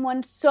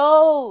someone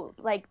so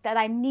like that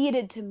I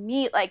needed to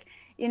meet, like,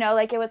 you know,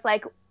 like it was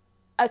like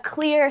a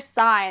clear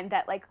sign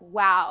that like,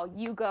 wow,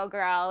 you go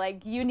girl,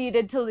 like you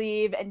needed to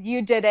leave and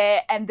you did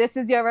it, and this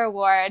is your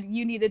reward,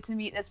 you needed to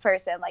meet this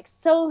person. Like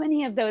so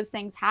many of those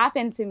things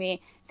happen to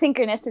me,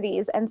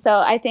 synchronicities. And so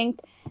I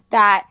think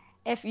that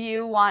if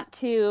you want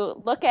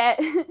to look at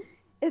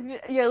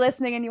if you're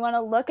listening and you want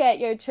to look at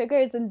your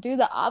triggers and do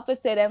the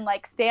opposite and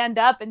like stand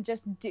up and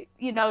just do,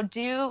 you know,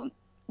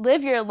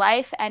 live your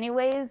life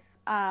anyways,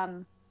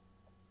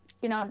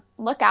 you know,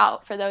 look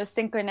out for those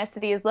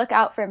synchronicities, look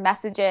out for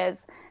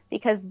messages,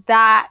 because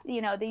that,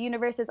 you know, the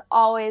universe is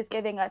always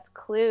giving us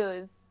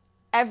clues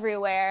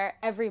everywhere,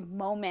 every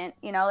moment,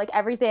 you know, like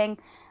everything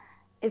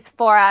is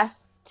for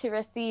us to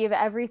receive.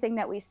 Everything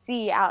that we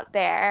see out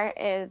there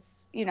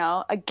is, you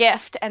know, a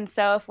gift. And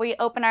so if we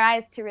open our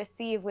eyes to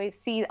receive, we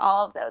see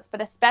all of those,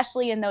 but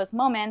especially in those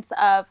moments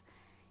of,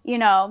 you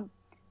know,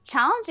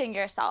 challenging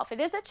yourself. It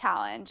is a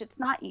challenge. It's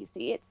not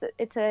easy.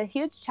 It's a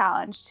huge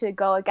challenge to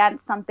go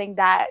against something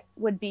that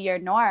would be your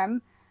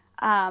norm.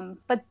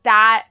 But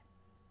that's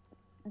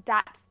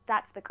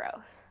the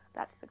growth.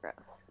 That's the growth.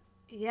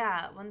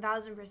 Yeah,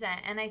 1000%.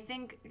 And I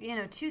think, you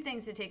know, two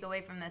things to take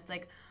away from this.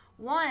 Like,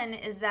 one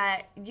is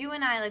that you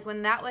and I, like,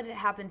 when that would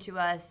happen to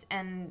us,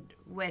 and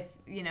with,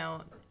 you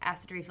know,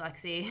 acid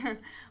refluxy,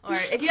 or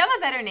if you have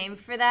a better name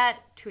for that,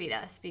 tweet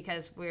us,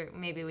 because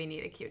maybe we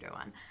need a cuter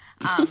one.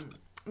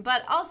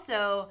 But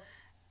also,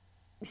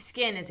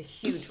 skin is a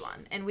huge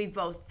one, and we've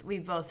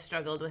both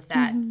struggled with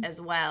that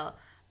as well,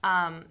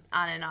 on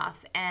and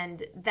off.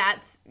 And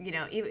that's, you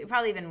know,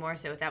 probably even more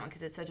so with that one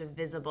because it's such a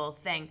visible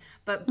thing.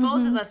 But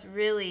both of us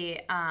really,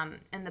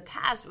 in the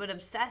past, would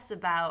obsess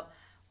about,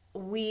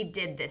 we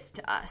did this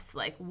to us.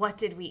 Like, what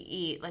did we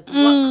eat? Like,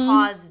 what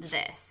caused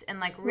this? And,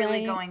 like,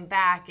 really going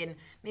back, and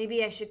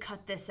maybe I should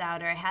cut this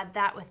out, or I had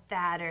that with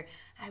that, or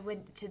I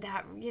went to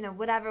that, you know,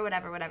 whatever.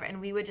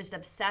 And we would just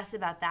obsess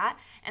about that.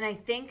 And I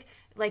think,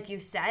 like you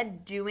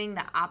said, doing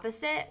the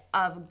opposite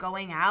of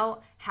going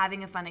out,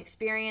 having a fun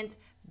experience,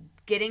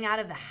 getting out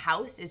of the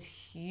house is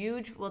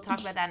huge. We'll talk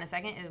about that in a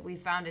second. We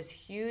found is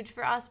huge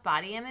for us,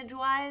 body image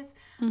wise.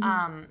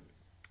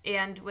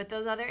 And with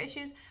those other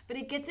issues, but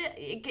it gets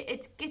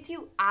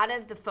you out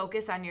of the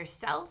focus on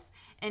yourself,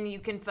 and you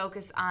can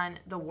focus on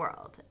the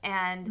world,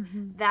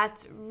 and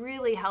that's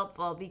really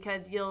helpful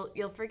because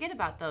you'll forget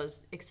about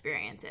those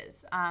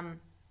experiences.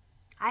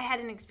 I had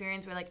an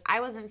experience where, like, I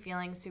wasn't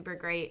feeling super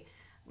great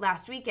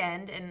last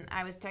weekend, and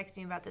I was texting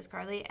you about this,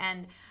 Carly,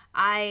 and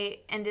I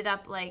ended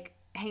up like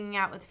hanging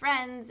out with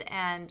friends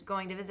and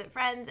going to visit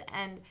friends,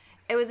 and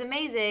it was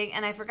amazing,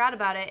 and I forgot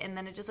about it, and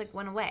then it just like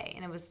went away,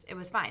 and it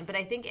was fine. But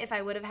I think if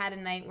I would have had a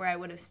night where I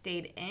would have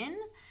stayed in,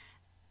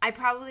 I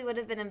probably would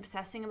have been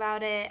obsessing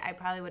about it. I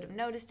probably would have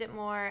noticed it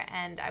more,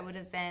 and I would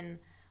have been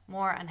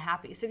more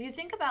unhappy. So if you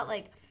think about,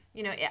 like,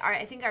 you know,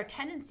 I think our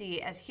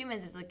tendency as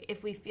humans is, like,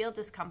 if we feel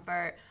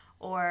discomfort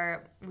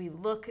or we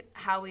look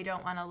how we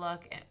don't want to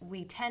look,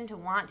 we tend to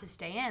want to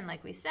stay in,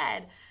 like we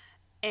said,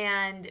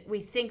 and we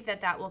think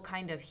that will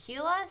kind of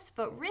heal us.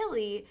 But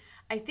really,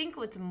 I think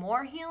what's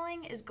more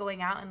healing is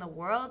going out in the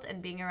world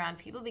and being around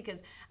people,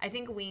 because I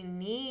think we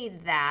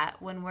need that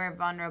when we're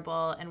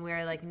vulnerable and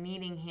we're like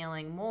needing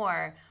healing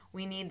more.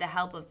 We need the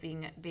help of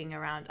being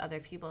around other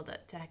people to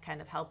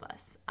kind of help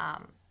us.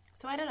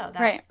 So I don't know.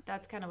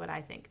 That's kind of what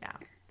I think now.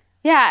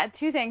 Yeah,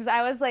 two things.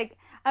 I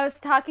was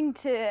talking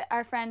to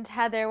our friend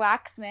Heather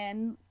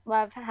Waxman,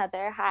 love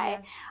Heather, hi,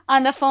 yes,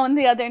 on the phone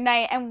the other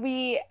night, and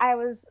we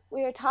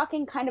were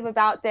talking kind of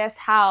about this,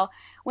 how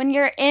when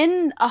you're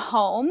in a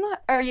home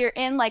or you're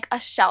in like a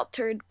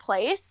sheltered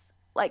place,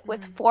 like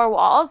with four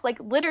walls, like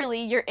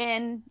literally you're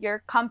in your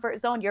comfort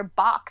zone, your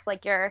box,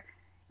 like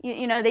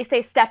you know, they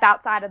say step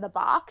outside of the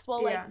box.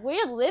 Well, like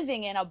we're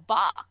living in a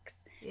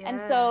box. Yeah.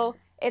 And so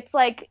it's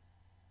like,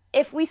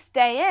 if we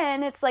stay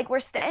in, it's like we're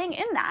staying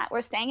in that.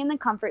 We're staying in the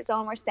comfort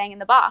zone. We're staying in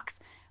the box.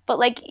 But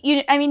like,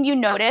 you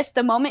notice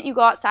the moment you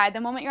go outside,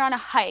 the moment you're on a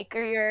hike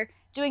or you're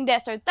doing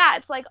this or that,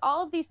 it's like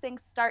all of these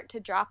things start to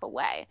drop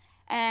away.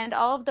 And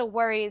all of the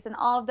worries and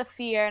all of the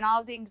fear and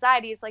all of the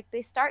anxieties, like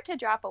they start to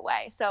drop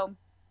away. So,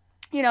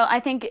 you know, I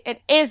think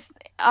it is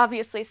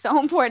obviously so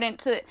important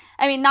to,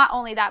 not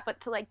only that, but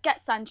to like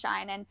get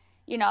sunshine and,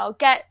 you know,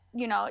 get,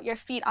 you know, your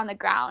feet on the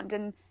ground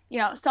and, you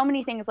know, so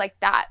many things like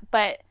that.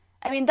 But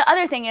the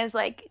other thing is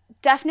like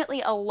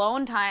definitely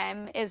alone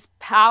time is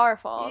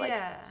powerful, like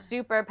Yeah.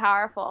 super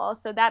powerful.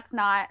 So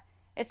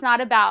it's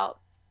not about,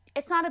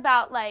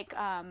 like,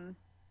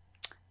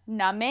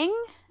 numbing,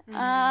 Mm-hmm.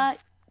 uh,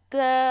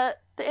 the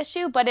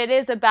issue, but it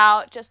is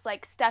about just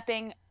like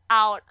stepping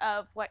out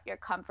of what your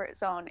comfort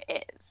zone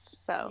is.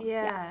 So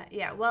yeah. Yeah,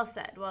 yeah, well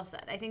said, well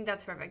said. I think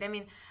that's perfect. I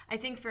mean, I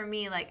think for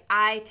me, like,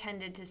 I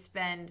tended to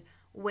spend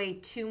way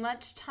too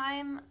much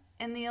time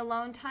in the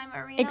alone time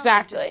arena,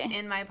 like just Exactly.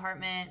 in my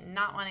apartment,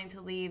 not wanting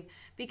to leave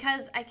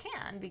because I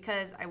can,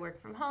 because I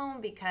work from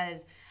home,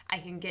 because I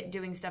can get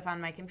doing stuff on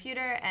my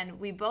computer, and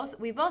we both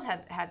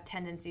have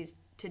tendencies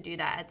to do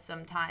that at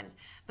some times.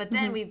 But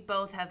then Hmm. we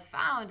both have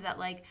found that,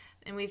 like,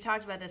 and we've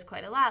talked about this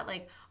quite a lot,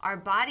 like our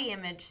body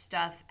image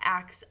stuff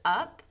acts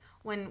up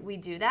when we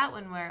do that,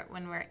 when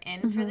we're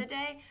in for Hmm. the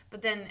day.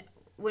 But then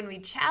when we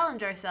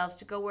challenge ourselves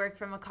to go work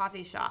from a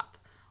coffee shop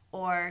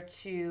or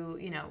to,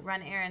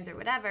 run errands or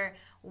whatever,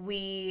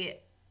 we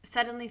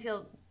suddenly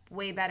feel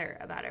way better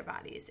about our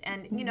bodies.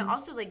 And Hmm.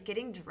 also, like,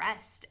 getting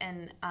dressed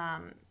and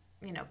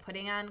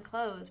putting on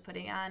clothes,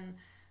 putting on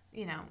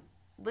you know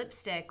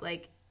lipstick,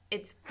 like,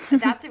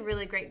 that's a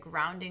really great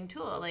grounding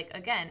tool. Like,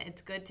 again,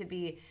 it's good to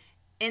be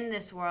in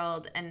this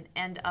world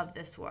and of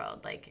this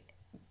world, like,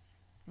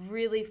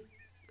 really,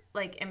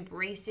 like,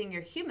 embracing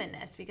your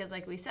humanness, because,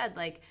 like we said,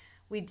 like,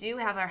 we do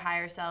have our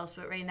higher selves,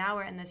 but right now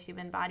we're in this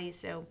human body,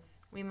 so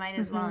we might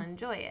as well Hmm.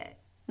 enjoy it.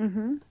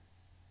 Hmm.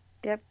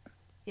 Yep.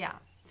 Yeah.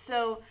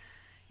 So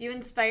you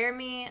inspire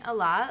me a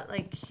lot,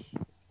 like,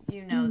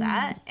 Mm.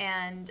 that.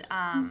 And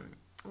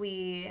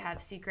we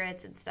have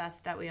secrets and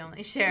stuff that we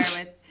only share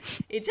with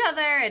each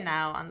other and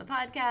now on the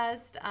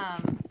podcast.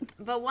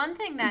 But one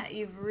thing that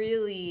you've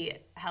really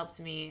helped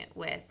me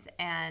with,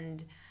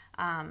 and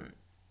um,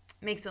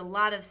 makes a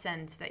lot of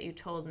sense that you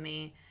told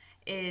me,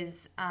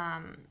 is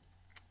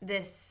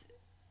this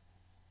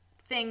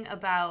thing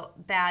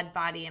about bad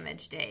body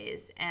image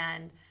days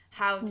and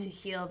how to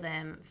heal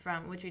them,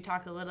 from which we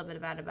talked a little bit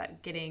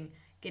about getting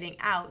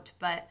out,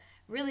 but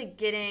really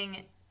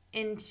getting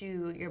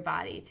into your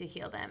body to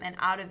heal them and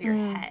out of your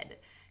Mm. head.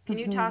 Can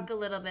you Hmm. talk a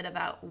little bit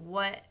about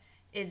what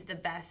is the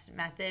best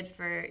method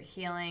for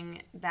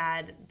healing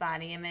bad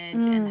body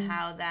image, and Mm.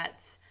 how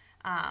that's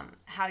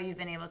how you've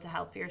been able to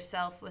help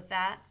yourself with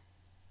that?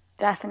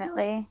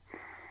 Definitely.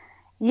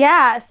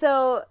 Yeah,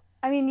 so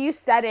I mean, you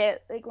said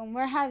it, like when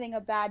we're having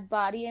a bad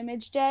body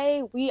image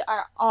day, we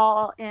are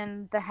all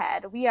in the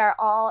head. We are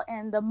all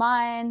in the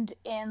mind,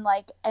 in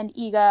like an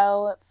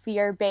ego,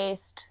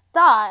 fear-based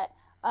thought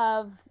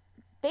of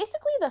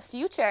basically the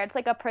future. It's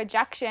like a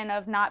projection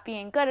of not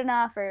being good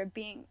enough or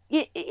being,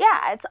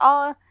 yeah, it's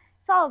all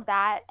of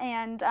that.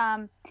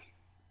 And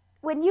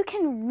when you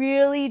can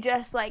really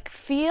just like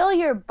feel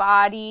your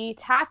body,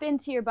 tap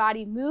into your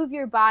body, move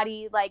your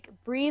body, like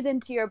breathe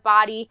into your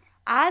body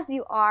as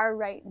you are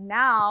right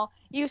now,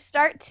 you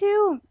start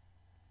to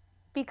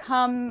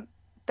become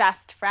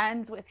best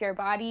friends with your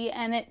body,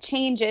 and it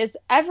changes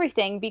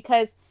everything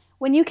because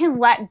when you can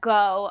let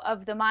go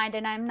of the mind,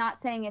 and I'm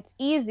not saying it's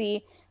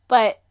easy,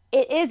 but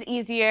it is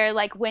easier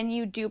like when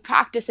you do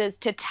practices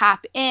to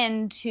tap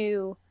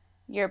into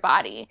your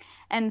body.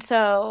 And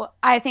so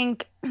I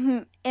think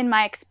in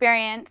my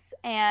experience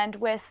and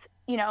with,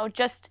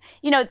 just,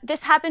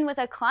 this happened with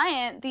a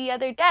client the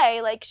other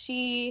day. Like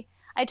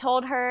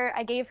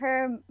I gave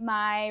her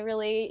my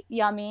really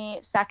yummy,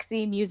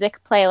 sexy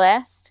music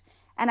playlist,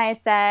 and I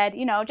said,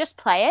 just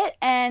play it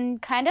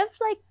and kind of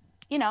like,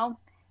 you know,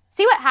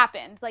 see what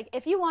happens. Like,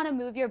 if you want to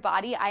move your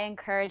body, I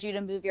encourage you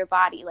to move your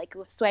body, like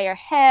sway your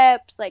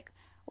hips, like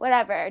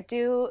whatever.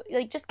 Do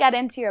like just get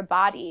into your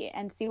body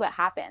and see what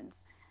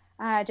happens.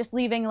 Just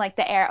leaving like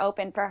the air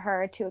open for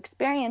her to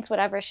experience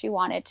whatever she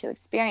wanted to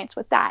experience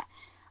with that,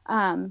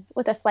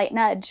 with a slight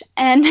nudge.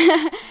 And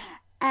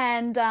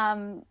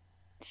and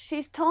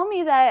she's told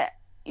me that,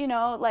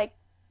 like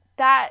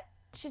that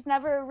she's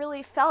never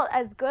really felt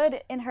as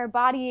good in her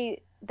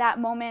body that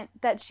moment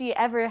that she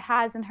ever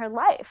has in her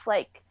life.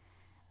 Like,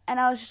 and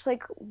I was just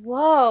like,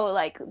 whoa,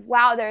 like,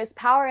 wow, there's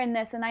power in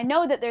this. And I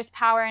know that there's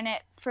power in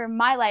it for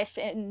my life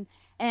in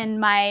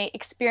my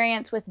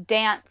experience with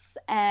dance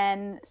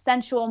and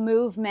sensual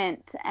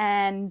movement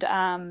and,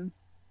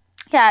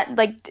 yeah,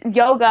 like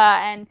yoga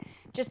and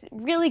just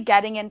really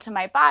getting into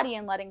my body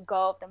and letting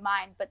go of the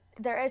mind. But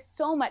there is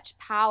so much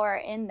power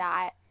in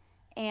that.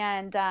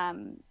 And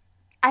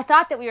I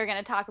thought that we were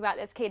going to talk about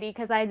this, Katie,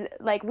 because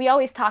we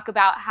always talk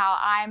about how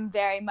I'm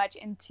very much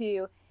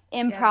into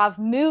Yeah. improv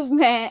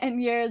movement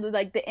and you're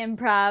like the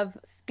improv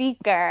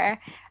speaker.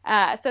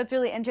 So it's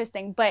really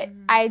interesting. But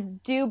Mm-hmm. I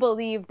do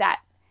believe that,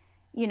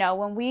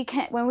 when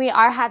we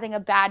are having a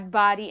bad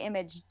body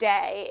image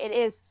day, it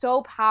is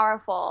so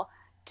powerful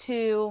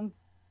to,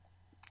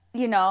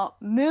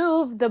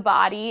 move the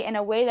body in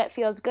a way that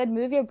feels good.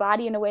 Move your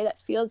body in a way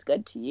that feels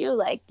good to you.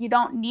 Like, you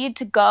don't need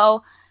to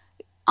go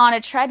on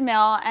a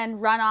treadmill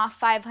and run off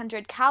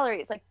 500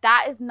 calories. Like,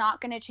 that is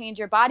not going to change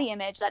your body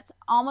image. That's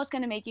almost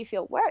going to make you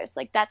feel worse.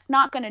 Like, that's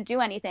not going to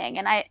do anything.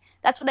 And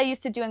that's what I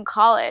used to do in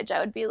college. I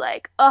would be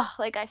like, oh,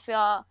 like I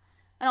feel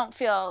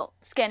feel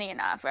skinny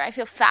enough, or I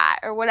feel fat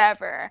or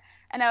whatever.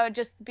 And I would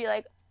just be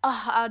like,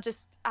 oh,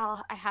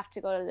 I have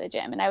to go to the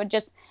gym. And I would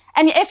just,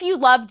 and if you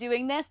love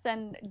doing this,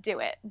 then do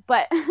it.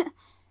 But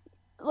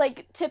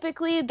like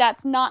typically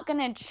that's not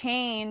going to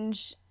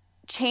change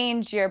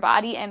your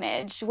body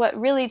image. What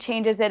really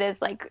changes it is,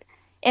 like,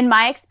 in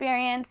my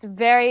experience,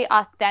 very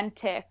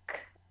authentic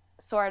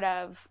sort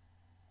of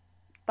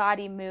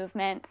body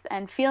movements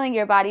and feeling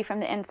your body from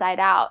the inside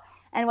out.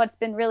 And what's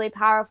been really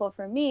powerful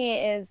for me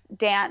is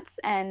dance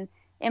and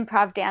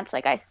improv dance,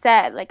 like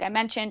I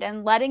mentioned,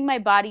 and letting my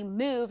body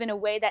move in a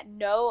way that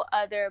no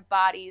other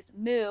bodies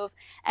move.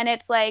 And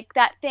it's like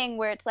that thing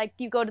where it's like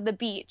you go to the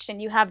beach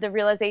and you have the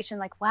realization,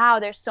 like, wow,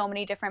 there's so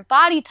many different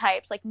body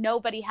types. Like,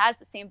 nobody has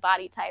the same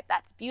body type.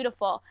 That's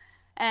beautiful.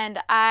 And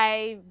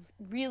I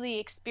really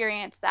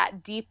experienced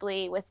that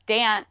deeply with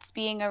dance,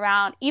 being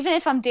around, even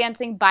if I'm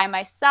dancing by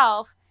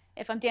myself,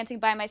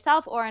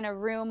 or in a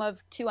room of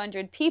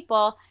 200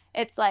 people,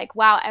 it's like,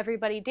 wow,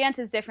 everybody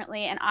dances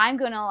differently, and I'm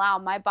going to allow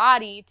my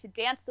body to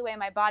dance the way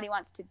my body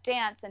wants to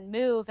dance and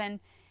move,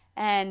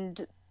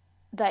 and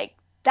like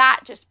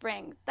that just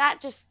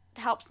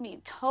helps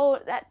me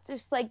that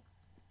just like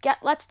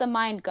lets the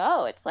mind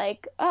go. It's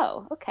like,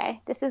 oh,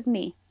 okay, this is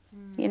me,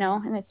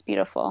 and it's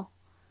beautiful.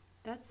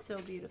 That's so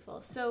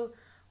beautiful. So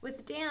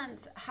with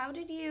dance, how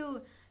did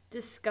you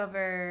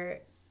discover,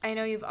 I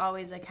know you've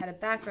always like had a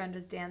background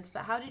with dance,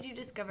 but how did you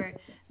discover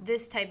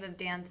this type of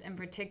dance in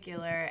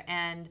particular,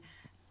 and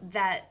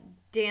that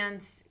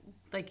dance,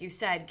 like you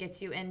said,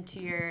 gets you into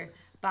your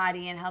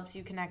body and helps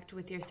you connect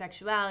with your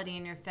sexuality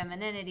and your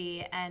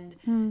femininity, and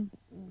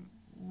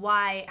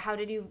how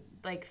did you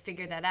like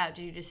figure that out?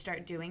 Did you just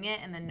start doing it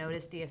and then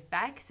notice the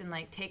effects, and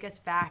like take us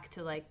back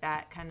to like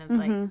that kind of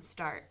like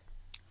start?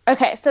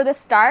 Okay, so the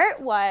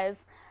start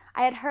was,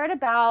 I had heard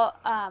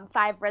about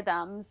 5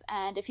 Rhythms,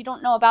 and if you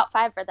don't know about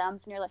 5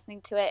 Rhythms and you're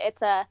listening to it,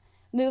 it's a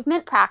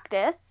movement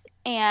practice,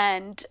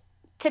 and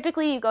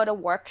typically you go to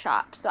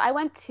workshops. So I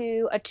went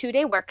to a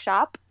 2-day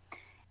workshop,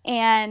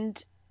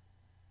 and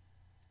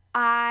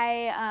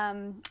I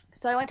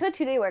went to a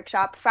 2-day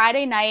workshop.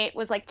 Friday night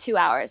was like 2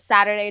 hours.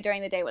 Saturday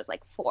during the day was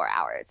like 4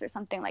 hours or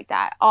something like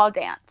that, all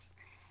dance.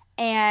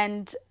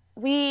 And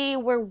we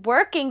were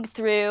working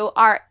through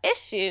our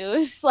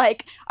issues,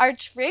 like our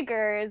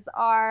triggers,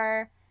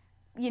 our,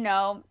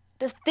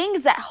 the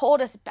things that hold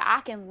us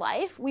back in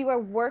life. We were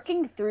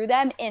working through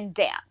them in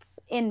dance,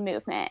 in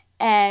movement.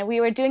 And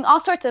we were doing all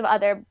sorts of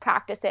other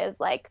practices,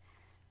 like,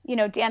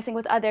 dancing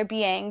with other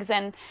beings.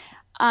 And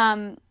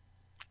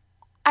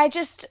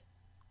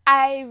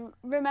I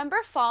remember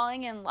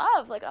falling in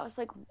love. Like, I was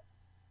like,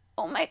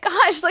 oh my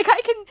gosh, like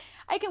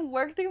I can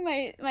work through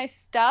my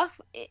stuff,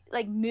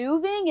 like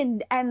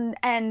moving and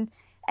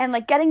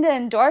like getting the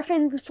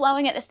endorphins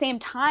flowing at the same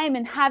time,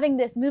 and having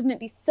this movement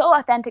be so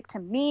authentic to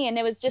me. And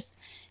it was just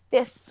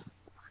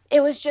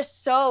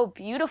so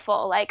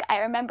beautiful. Like, I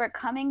remember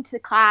coming to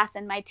class,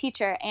 and my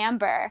teacher,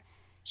 Amber,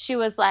 she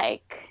was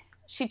like,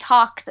 she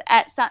guides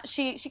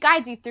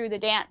you through the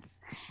dance,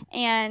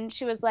 and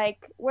she was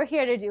like, we're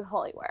here to do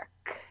holy work.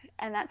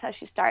 And that's how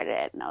she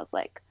started. And I was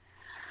like,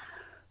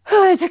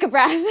 I took a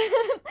breath.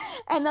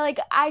 And like,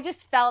 I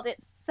just felt it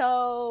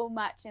so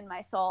much in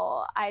my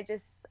soul. I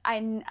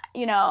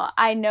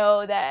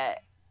know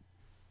that,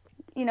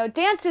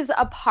 dance is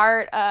a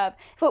part of,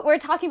 but we're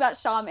talking about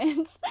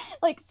shamans.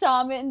 Like,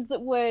 shamans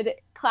would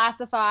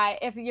classify,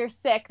 if you're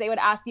sick, they would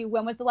ask you,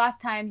 when was the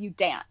last time you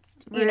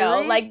danced?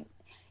 Really? Like,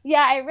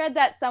 yeah, I read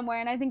that somewhere,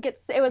 and I think it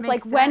was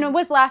like, sense. When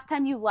was the last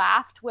time you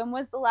laughed? When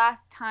was the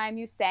last time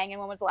you sang? And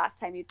when was the last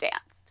time you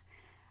danced?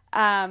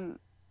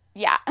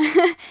 Yeah.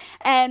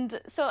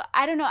 And so,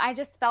 I don't know, I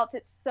just felt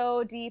it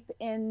so deep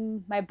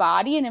in my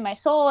body and in my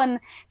soul. And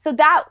so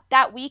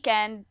that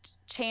weekend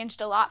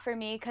changed a lot for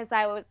me, because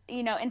I was,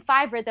 in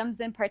 5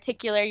 Rhythms in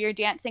particular, you're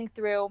dancing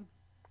through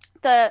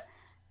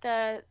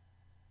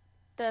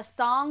the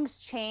songs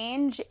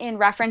change in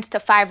reference to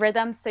 5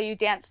 Rhythms. So you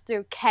dance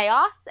through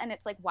chaos, and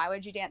it's like, why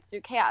would you dance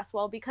through chaos?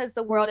 Well, because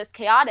the world is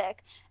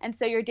chaotic. And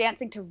so you're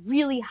dancing to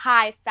really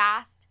high,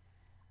 fast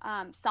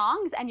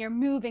songs, and you're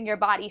moving your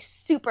body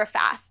super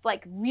fast,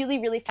 like really,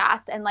 really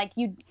fast. And like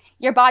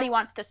your body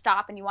wants to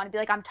stop, and you want to be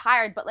like, I'm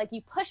tired, but like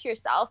you push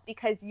yourself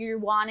because you're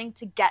wanting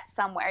to get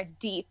somewhere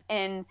deep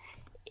in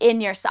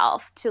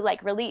yourself to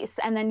like release.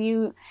 And then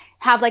you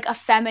have like a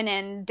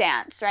feminine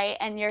dance, right?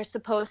 And you're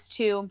supposed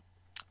to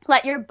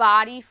let your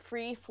body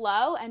free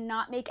flow and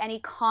not make any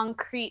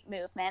concrete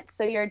movements.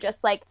 So you're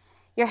just like,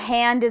 your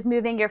hand is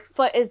moving, your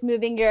foot is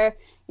moving, your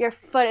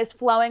foot is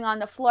flowing on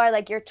the floor,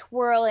 like you're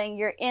twirling,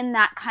 you're in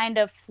that kind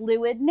of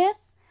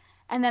fluidness.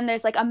 And then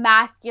there's like a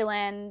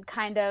masculine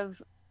kind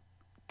of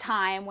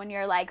time when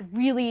you're like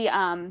really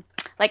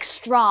like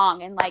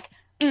strong and like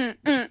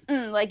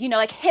like,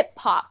 like hip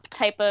hop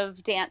type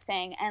of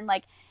dancing. And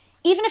like,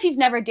 even if you've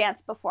never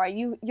danced before,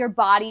 your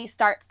body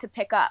starts to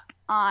pick up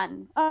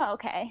on, oh,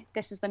 okay,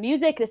 this is the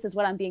music, this is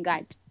what I'm being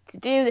guided to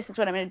do, this is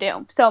what I'm going to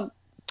do. So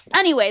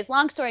anyways,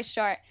 long story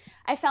short,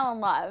 I fell in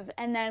love.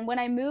 And then when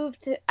I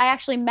moved I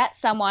actually met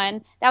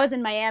someone that was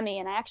in Miami,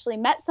 and I actually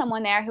met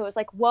someone there who was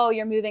like, whoa,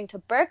 you're moving to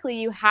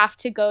Berkeley. You have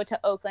to go to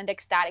Oakland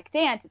Ecstatic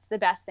Dance. It's the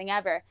best thing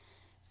ever.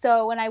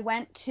 So when I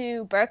went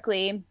to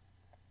Berkeley,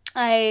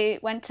 I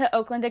went to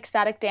Oakland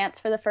Ecstatic Dance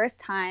for the first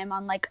time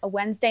on like a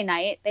Wednesday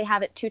night. They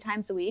have it 2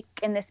 times a week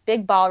in this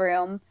big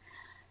ballroom,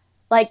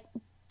 like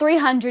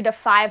 300 to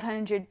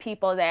 500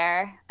 people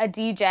there, a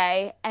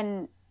DJ,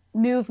 and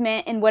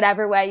movement in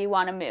whatever way you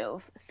want to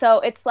move.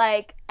 So it's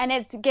like, and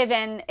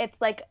it's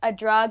like a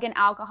drug and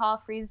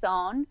alcohol free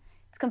zone.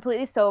 It's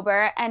completely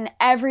sober, and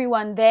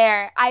everyone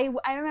there, I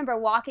remember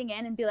walking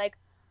in and be like,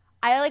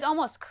 I like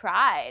almost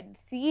cried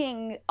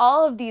seeing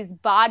all of these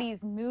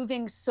bodies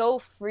moving so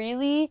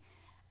freely,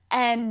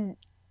 and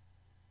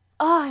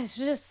it's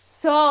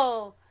just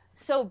so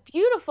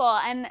beautiful.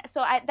 And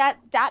so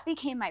that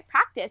became my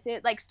practice.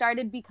 It like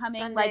started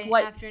becoming Sunday like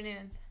what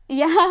afternoons.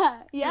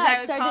 Yeah. I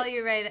would call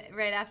you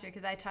right after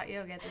because I taught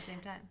yoga at the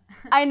same time.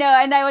 I know,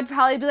 and I would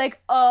probably be like,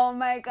 "Oh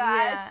my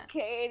gosh, Yeah.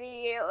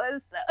 Katie, it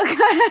was so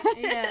good."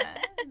 Yeah,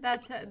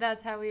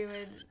 that's how we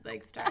would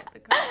like start the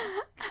call.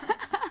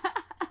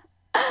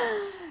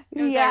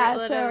 It was Yeah, our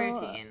little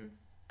routine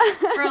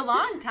for a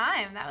long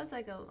time. That was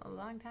like a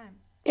long time.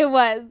 It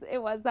was.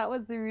 That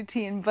was the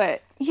routine.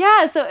 But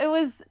yeah, so it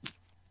was,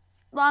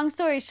 long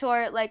story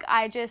short, like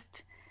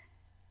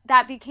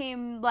that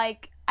became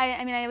like,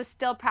 I mean, I was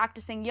still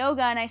practicing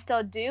yoga and I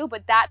still do,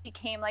 but that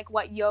became like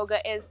what yoga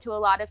is to a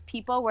lot of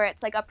people, where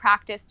it's like a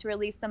practice to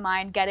release the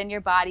mind, get in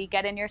your body,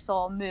 get in your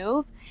soul,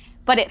 move.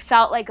 But it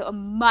felt like a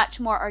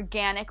much more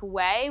organic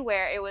way,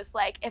 where it was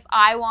like, if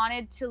I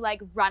wanted to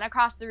like run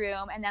across the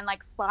room and then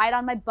like slide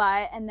on my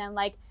butt and then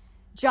like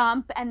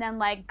jump and then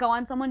like go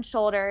on someone's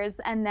shoulders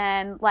and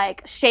then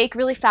like shake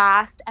really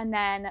fast and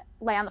then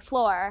lay on the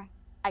floor,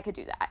 I could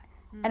do that.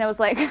 And it was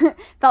like,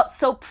 felt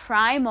so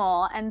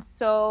primal and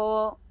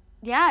so,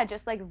 yeah,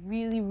 just like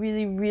really,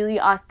 really,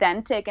 really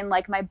authentic. And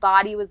like my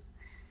body was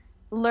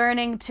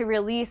learning to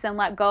release and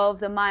let go of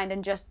the mind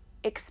and just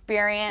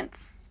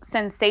experience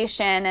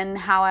sensation and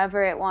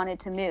however it wanted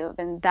to move.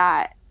 And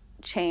that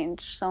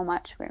changed so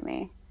much for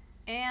me.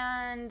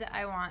 And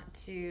I want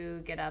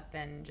to get up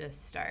and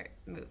just start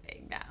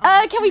moving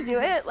now. Can we do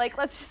it? Like,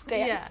 let's just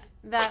dance. Yeah,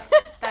 that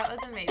was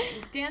amazing.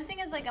 Dancing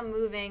is like a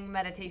moving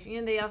meditation. You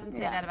know, they often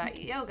say that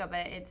about yoga,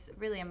 but it's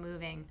really a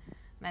moving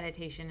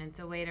meditation. It's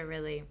a way to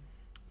really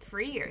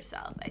free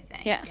yourself, I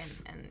think.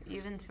 Yes. And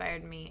you've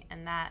inspired me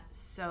in that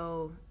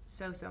so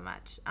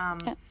much.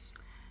 Yes.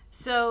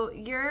 So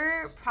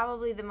you're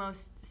probably the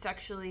most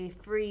sexually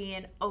free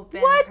and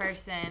open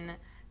person.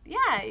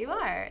 Yeah, you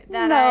are.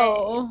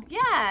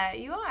 Yeah,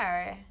 you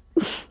are.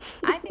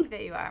 I think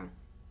that you are.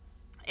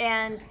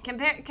 And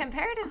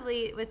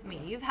comparatively with me,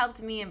 you've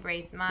helped me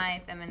embrace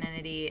my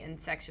femininity and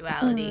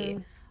sexuality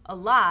a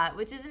lot,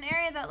 which is an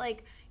area that,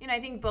 like, you know, I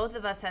think both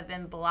of us have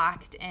been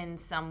blocked in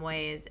some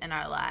ways in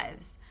our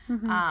lives.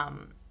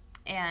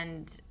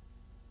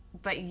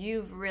 But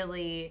you've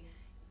really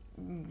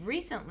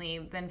recently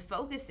been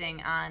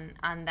focusing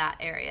on that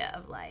area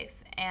of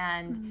life.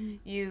 And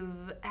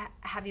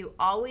have you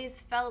always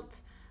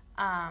felt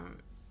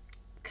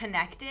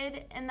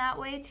connected in that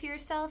way to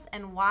yourself?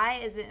 And why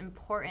is it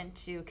important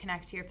to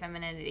connect to your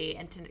femininity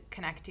and to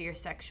connect to your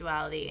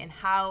sexuality? And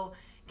how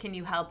can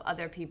you help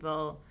other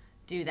people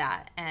do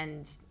that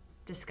and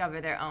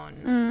discover their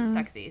own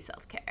sexy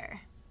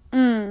self-care?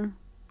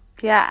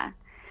 Yeah.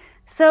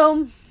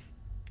 So,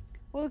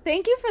 well,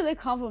 thank you for the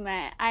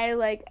compliment.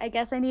 I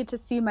guess I need to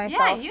see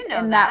myself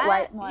in that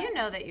light more. You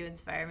know that you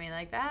inspire me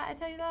like that. I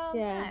tell you that all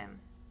the time.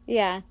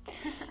 Yeah.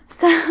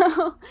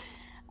 So,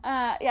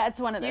 it's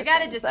one of those things. You got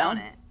to just own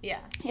it. Yeah.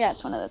 Yeah,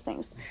 it's one of those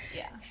things.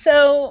 Yeah.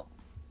 So,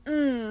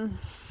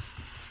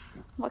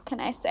 what can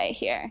I say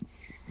here?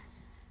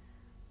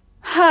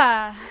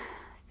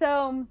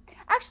 So,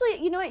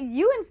 actually, you know what?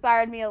 You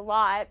inspired me a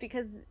lot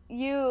because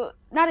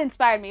not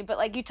inspired me, but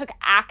like you took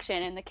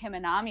action in the Kim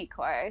Anami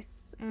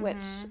course,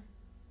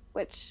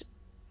 which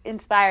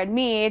inspired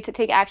me to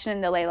take action in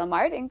the Layla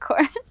Martin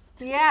course.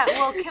 Yeah,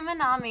 well, Kim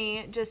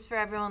Anami, just for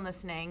everyone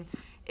listening,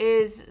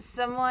 is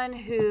someone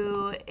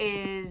who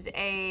is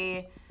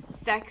a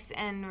sex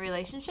and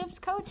relationships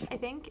coach, I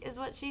think is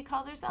what she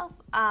calls herself.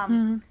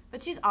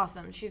 But she's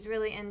awesome. She's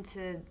really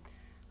into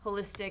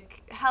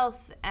holistic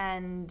health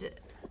and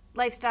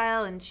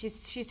lifestyle, and she's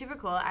super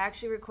cool. I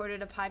actually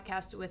recorded a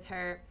podcast with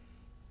her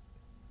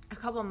a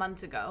couple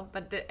months ago,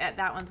 but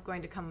that one's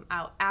going to come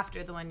out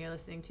after the one you're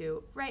listening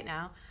to right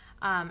now.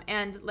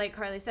 And like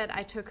Carly said,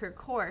 I took her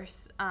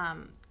course,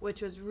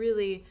 which was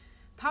really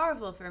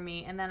powerful for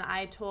me. And then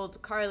I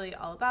told Carly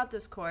all about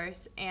this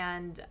course.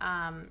 And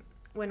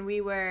when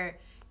we were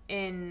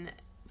in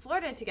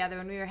Florida together,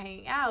 when we were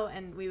hanging out,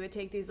 and we would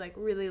take these like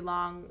really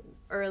long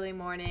early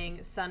morning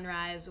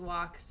sunrise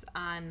walks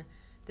on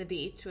the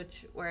beach,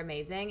 which were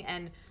amazing,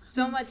 and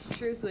so much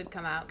truth would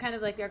come out, kind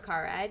of like our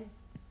car ride.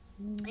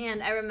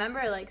 And I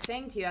remember like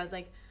saying to you, I was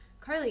like,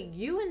 Carly,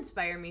 you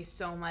inspire me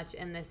so much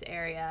in this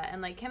area,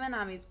 and like Kim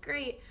Anami's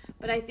great,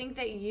 but I think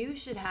that you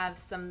should have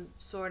some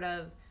sort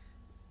of,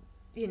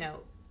 you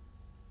know,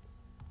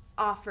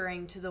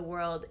 offering to the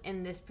world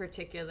in this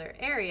particular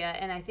area.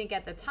 And I think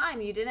at the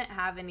time you didn't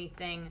have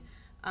anything,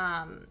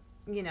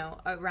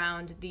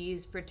 around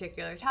these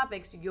particular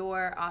topics.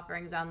 Your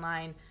offerings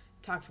online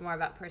talked more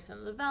about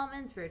personal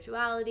development,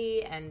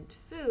 spirituality, and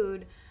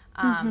food,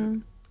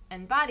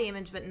 and body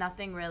image, but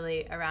nothing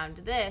really around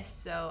this.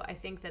 So I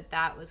think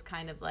that was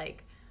kind of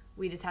like,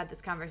 we just had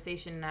this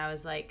conversation and I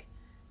was like,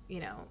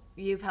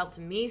 you've helped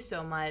me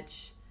so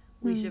much.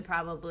 We should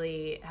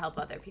probably help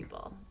other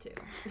people too.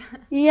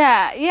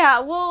 Yeah.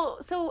 Well,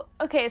 so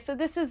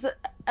this is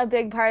a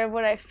big part of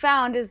what I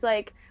found is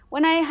like,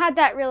 when I had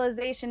that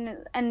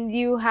realization and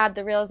you had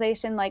the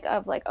realization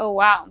oh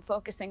wow, I'm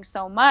focusing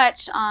so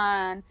much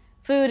on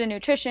food and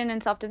nutrition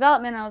and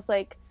self-development, I was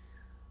like,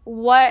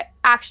 what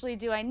actually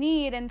do I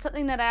need? And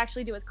something that I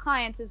actually do with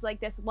clients is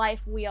like this life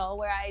wheel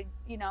where I,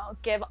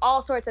 give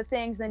all sorts of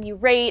things, then you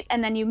rate,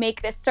 and then you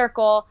make this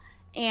circle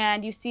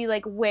and you see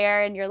like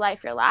where in your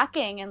life you're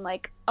lacking. And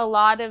like a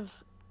lot of,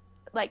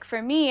 like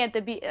for me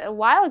a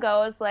while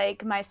ago, it was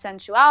like my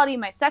sensuality,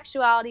 my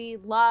sexuality,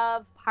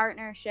 love,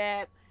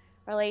 partnership,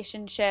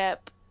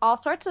 relationship, all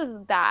sorts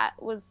of that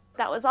was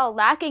all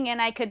lacking.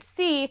 And I could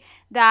see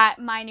that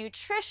my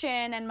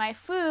nutrition and my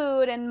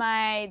food and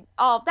my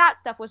all of that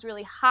stuff was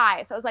really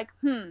high. So I was like,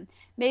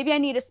 maybe I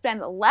need to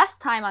spend less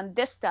time on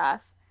this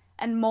stuff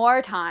and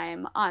more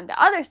time on the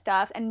other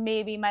stuff, and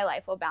maybe my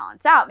life will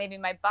balance out, maybe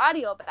my body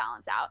will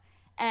balance out.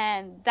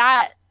 And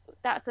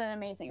that's an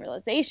amazing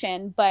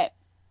realization. But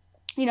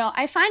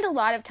I find a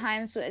lot of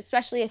times,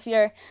 especially if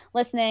you're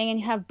listening and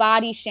you have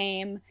body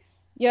shame,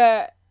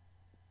 your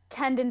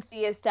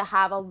tendency is to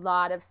have a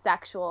lot of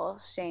sexual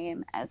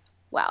shame as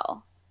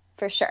well,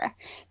 for sure.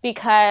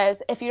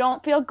 Because if you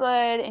don't feel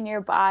good in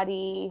your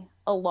body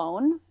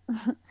alone,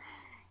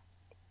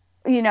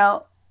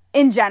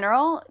 in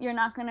general, you're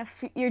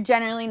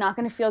generally not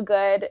going to feel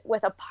good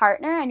with a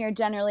partner, and you're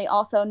generally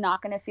also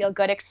not going to feel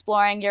good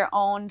exploring your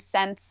own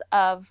sense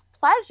of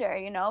pleasure,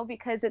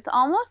 because it's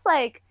almost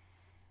like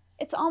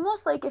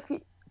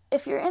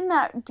if you're in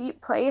that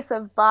deep place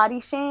of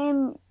body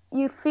shame,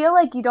 you feel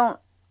like you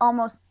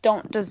almost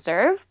don't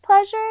deserve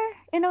pleasure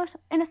in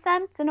a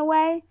sense, in a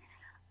way.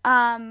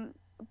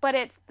 But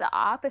it's the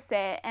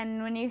opposite.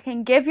 And when you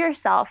can give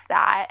yourself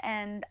that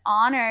and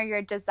honor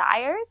your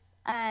desires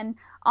and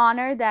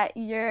honor that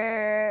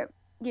we're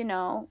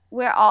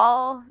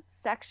all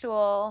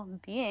sexual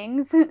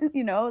beings,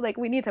 like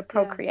we need to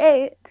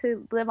procreate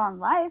to live on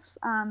life.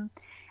 And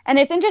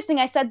it's interesting.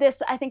 I said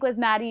this, I think with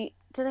Maddie.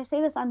 Did I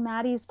say this on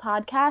Maddie's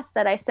podcast?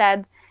 That I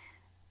said,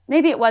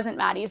 maybe it wasn't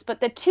Maddie's, but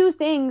the two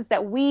things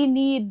that we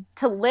need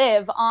to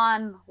live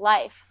on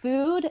life,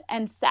 food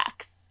and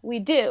sex. We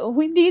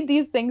need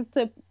these things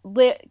to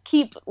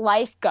keep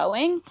life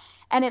going.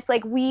 And it's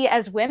like we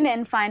as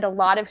women find a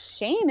lot of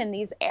shame in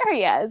these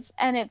areas.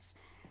 And it's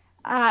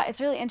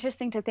really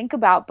interesting to think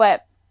about.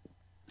 But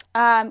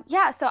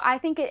so I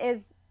think it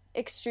is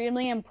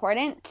extremely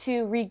important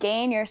to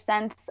regain your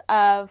sense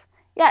of,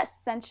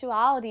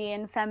 sensuality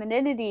and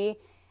femininity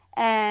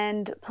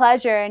and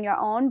pleasure in your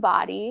own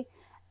body,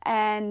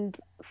 and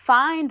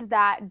find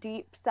that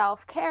deep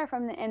self-care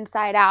from the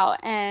inside out.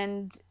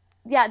 And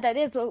that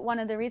is one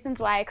of the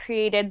reasons why I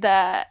created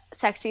the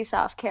Sexy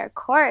Self-Care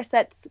course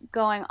that's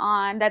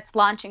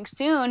launching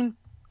soon.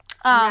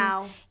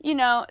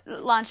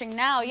 Launching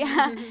now.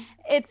 Yeah.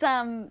 It's,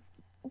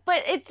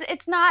 but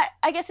it's not,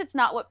 I guess it's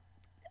not what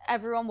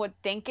everyone would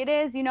think it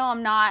is.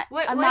 I'm not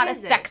a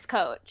sex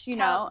coach,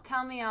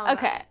 Tell me all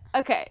about it.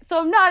 Okay. So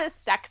I'm not a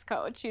sex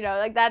coach,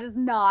 like that's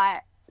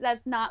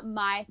not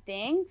my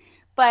thing.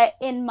 But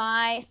in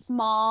my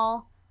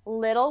small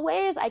little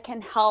ways, I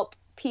can help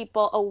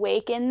people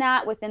awaken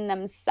that within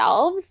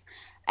themselves.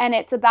 And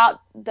it's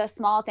about the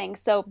small things.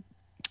 So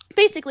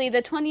basically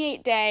the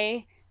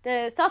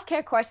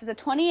self-care course is a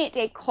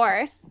 28-day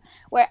course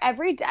where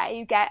every day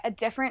you get a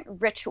different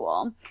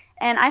ritual.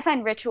 And I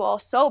find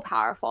ritual so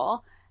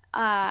powerful,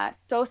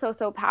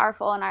 so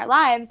powerful in our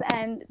lives.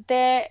 And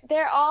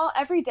they're all,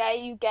 every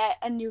day you get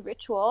a new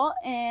ritual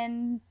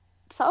in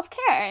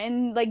self-care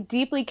and like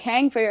deeply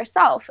caring for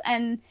yourself.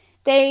 And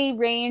they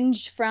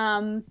range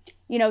from,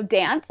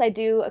 dance. I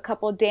do a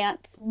couple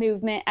dance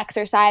movement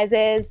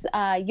exercises,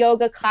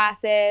 yoga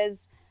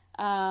classes,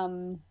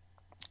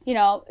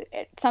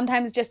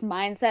 sometimes just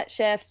mindset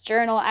shifts,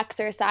 journal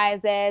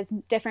exercises,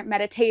 different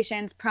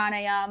meditations,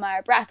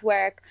 pranayama, breath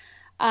work.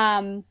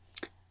 And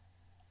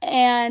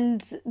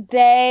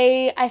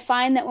I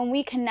find that when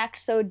we connect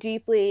so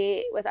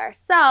deeply with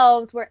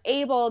ourselves, we're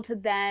able to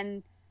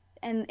then,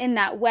 and in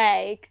that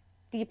way,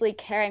 deeply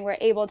caring, we're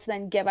able to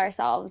then give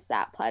ourselves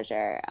that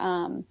pleasure.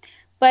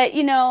 But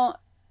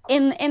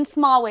in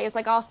small ways,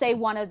 like I'll say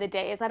one of the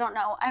days, I don't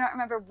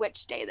remember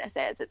which day this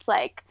is. It's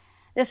like,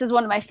 this is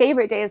one of my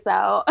favorite days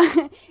though.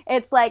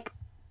 It's like,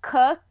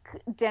 cook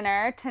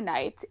dinner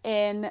tonight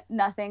in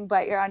nothing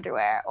but your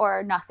underwear,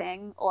 or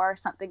nothing, or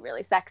something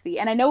really sexy.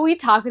 And I know we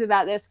talked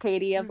about this,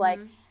 Katie, of like,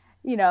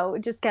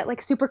 just get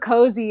like super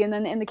cozy and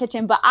then in the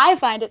kitchen. But I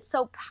find it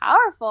so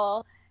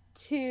powerful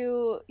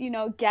to,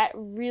 get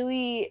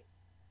really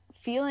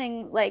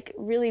feeling like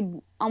really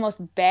almost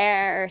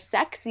bare or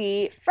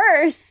sexy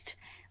first,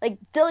 like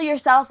fill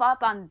yourself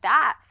up on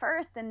that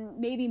first and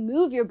maybe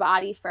move your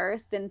body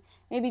first and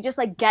maybe just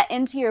like get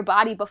into your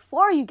body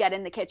before you get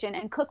in the kitchen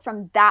and cook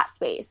from that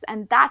space.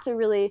 And that's a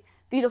really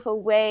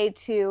beautiful way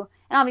to,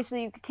 and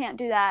obviously you can't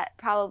do that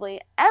probably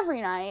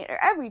every night or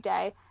every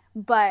day,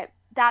 but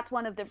that's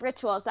one of the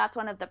rituals. That's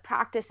one of the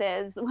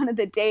practices, one of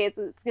the days.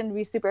 It's going to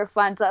be super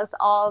fun to us,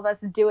 all of us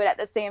do it at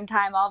the same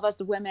time, all of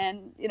us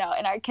women, you know,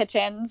 in our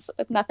kitchens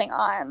with nothing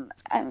on.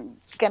 I'm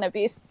going to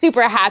be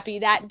super happy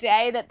that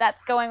day that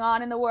that's going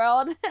on in the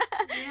world.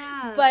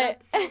 Yeah, but,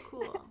 that's so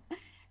cool.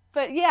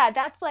 But yeah,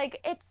 that's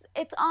like,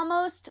 it's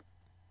almost,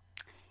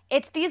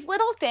 it's these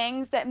little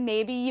things that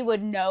maybe you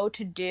would know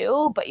to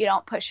do, but you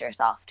don't push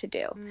yourself to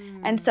do.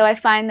 And so I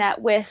find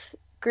that with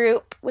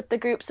the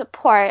group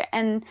support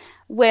and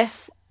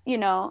with, you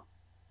know,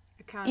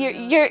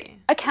 your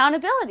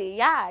accountability.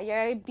 Yeah.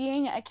 You're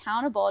being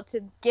accountable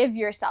to give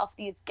yourself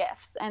these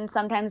gifts. And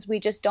sometimes we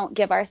just don't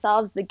give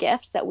ourselves the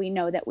gifts that we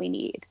know that we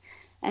need.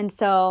 And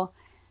so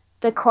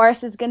the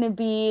course is going to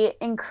be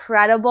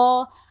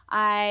incredible.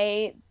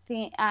 I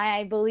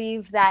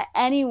believe that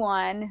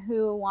anyone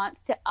who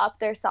wants to up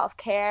their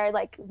self-care,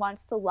 like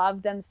wants to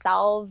love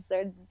themselves,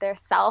 their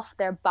self,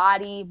 their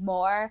body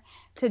more,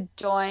 to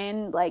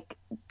join, like,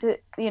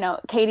 you know,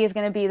 Katie is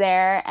going to be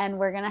there and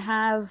we're going to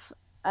have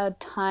a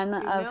ton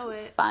of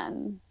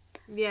fun.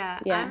 Yeah.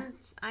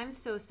 I'm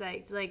so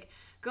psyched. Like,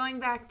 going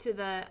back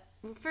to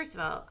well, first of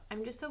all,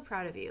 I'm just so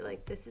proud of you.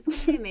 Like, this is going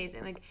to be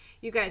amazing. Like,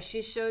 you guys,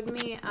 she showed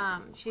me,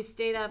 she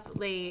stayed up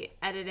late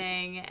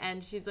editing,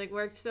 and she's, like,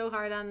 worked so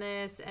hard on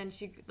this, and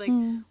she, like,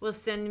 will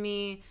send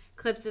me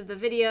clips of the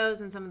videos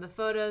and some of the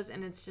photos,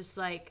 and it's just,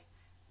 like,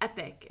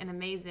 epic and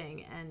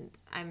amazing, and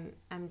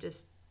I'm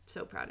just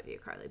so proud of you,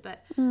 Carly.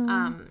 But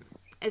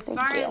as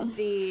far as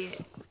the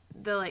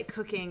like,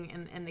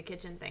 cooking in the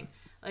kitchen thing,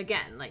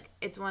 again, like,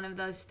 it's one of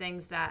those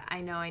things that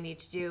I know I need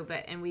to do,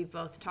 and we've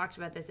both talked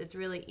about this. It's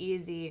really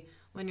easy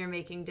when you're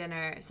making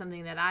dinner,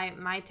 something that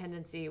my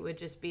tendency would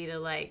just be to,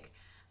 like,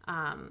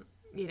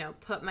 you know,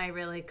 put my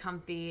really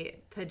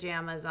comfy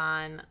pajamas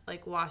on,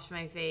 like, wash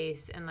my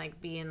face, and, like,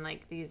 be in,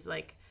 like, these,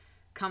 like,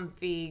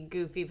 comfy,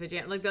 goofy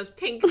pajamas, like those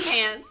pink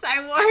pants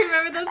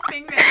remember those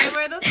pink pants? I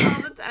wear those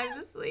all the time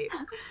to sleep.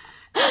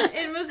 And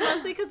it was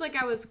mostly because, like,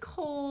 I was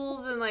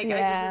cold, and, like, I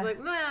just was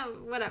like, nah,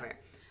 whatever.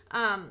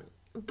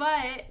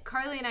 But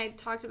Carly and I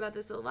talked about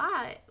this a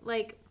lot.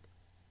 Like,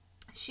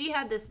 you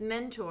had this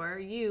mentor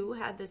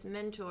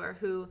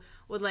who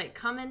would, like,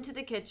 come into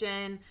the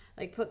kitchen,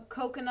 like, put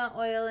coconut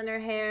oil in her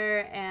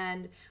hair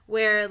and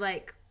wear,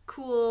 like,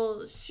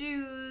 cool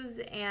shoes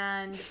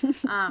and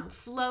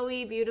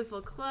flowy, beautiful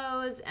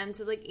clothes. And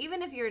so, like,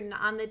 even if you're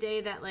on the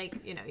day that,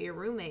 like, you know, your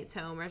roommate's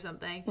home or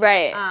something,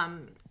 right,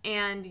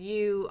 and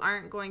you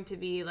aren't going to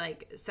be,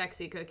 like,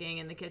 sexy cooking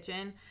in the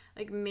kitchen,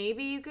 like,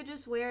 maybe you could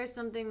just wear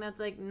something that's,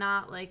 like,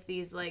 not like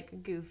these,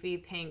 like, goofy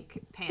pink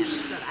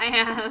pants that I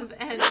have,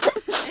 and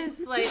is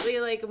slightly,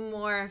 like,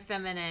 more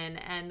feminine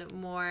and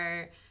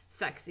more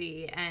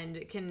sexy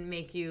and can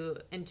make you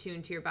in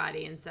tune to your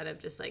body instead of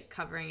just, like,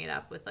 covering it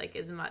up with, like,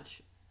 as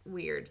much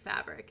weird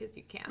fabric as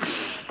you can.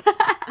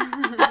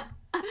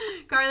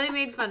 Carly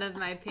made fun of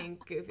my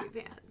pink goofy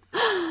pants.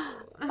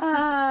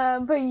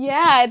 But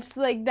yeah, it's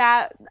like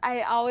that.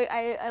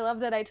 I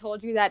love that I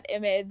told you that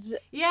image.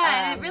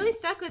 Yeah, and it really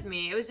stuck with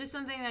me. It was just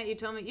something that you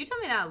told me. You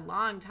told me that a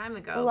long time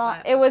ago.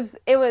 But... It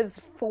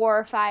was 4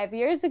 or 5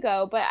 years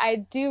ago, but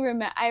I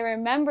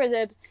remember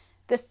the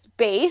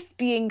space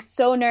being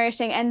so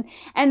nourishing,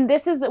 and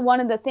this is one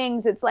of the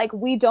things. It's like,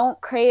 we don't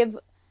crave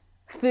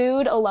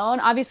food alone.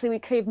 Obviously, we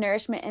crave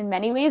nourishment in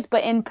many ways,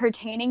 but in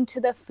pertaining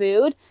to the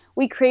food,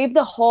 we crave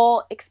the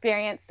whole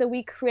experience. So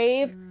we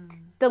crave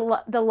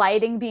the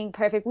lighting being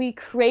perfect. We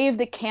crave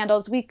the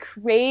candles. We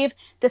crave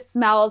the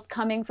smells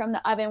coming from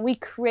the oven. We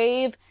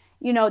crave,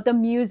 you know, the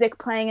music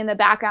playing in the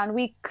background.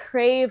 We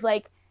crave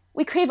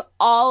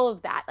all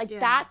of that. Like,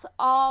 that's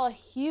all a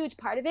huge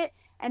part of it.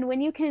 And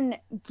when you can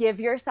give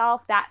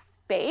yourself that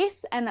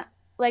space, and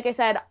like I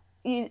said,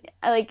 we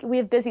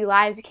have busy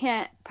lives. You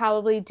can't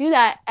probably do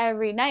that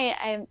every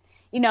night.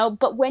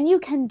 But when you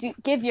can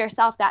give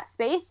yourself that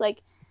space,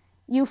 like,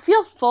 you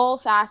feel full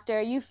faster.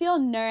 You feel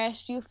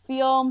nourished. You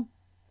feel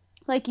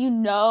like,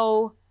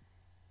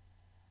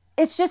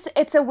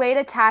 it's a way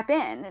to tap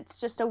in. It's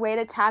just a way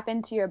to tap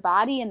into your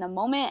body in the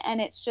moment. And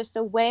it's just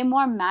a way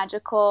more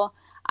magical,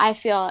 I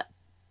feel,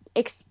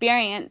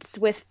 experience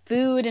with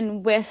food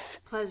and with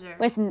pleasure.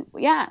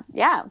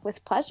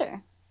 With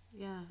pleasure.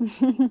 Yeah.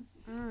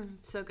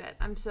 So good.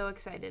 I'm so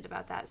excited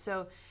about that.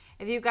 So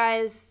if you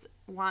guys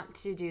want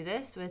to do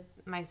this with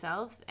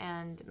myself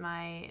and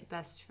my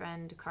best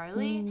friend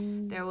Carly,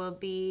 there will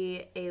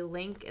be a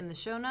link in the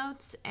show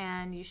notes,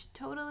 and you should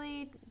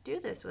totally do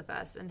this with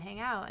us and hang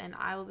out, and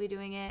I will be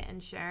doing it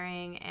and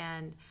sharing,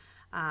 and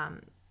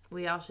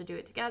we all should do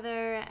it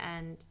together.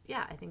 And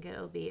yeah, I think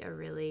it'll be a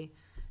really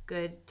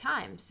good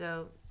time.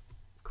 So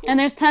And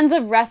there's tons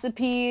of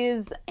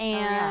recipes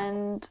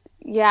and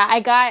I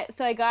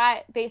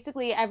got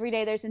basically every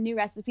day there's a new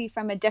recipe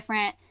from a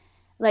different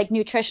like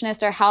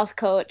nutritionist or health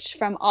coach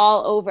from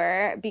all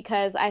over,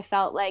 because I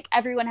felt like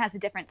everyone has a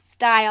different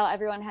style,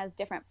 everyone has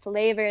different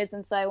flavors,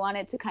 and so I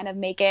wanted to kind of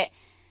make it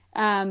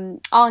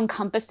all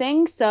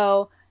encompassing.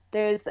 So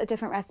there's a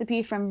different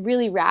recipe from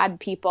really rad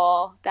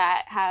people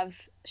that have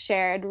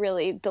shared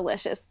really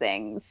delicious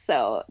things.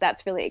 So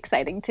that's really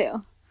exciting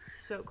too.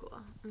 So cool.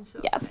 I'm so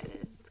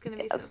excited. It's going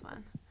to be so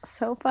fun.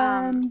 So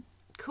fun.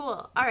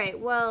 Cool. All right.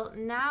 Well,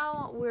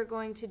 now we're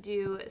going to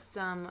do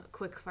some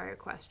quick fire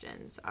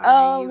questions.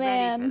 Are you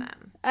ready for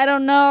them? I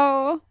don't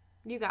know.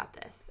 You got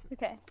this.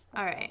 Okay.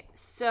 All right.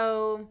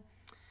 So,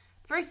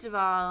 first of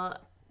all,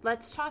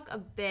 let's talk a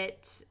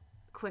bit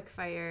quick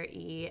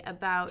fire-y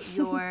about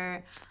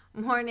your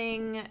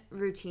morning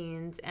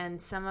routines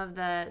and some of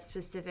the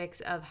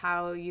specifics of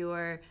how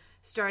you're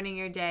starting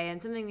your day,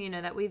 and something, you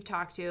know, that we've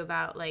talked to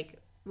about, like,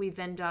 we've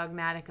been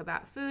dogmatic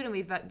about food and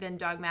we've been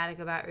dogmatic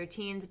about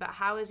routines, but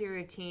how is your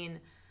routine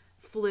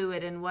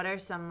fluid, and what are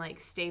some like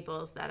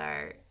staples that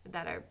are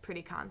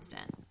pretty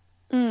constant?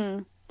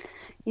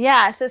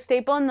 Yeah, so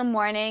staple in the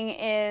morning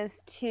is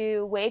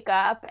to wake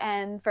up,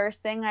 and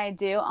first thing I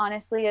do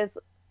honestly is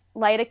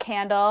light a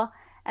candle,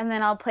 and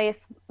then I'll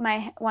place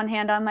my one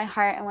hand on my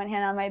heart and one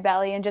hand on my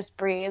belly and just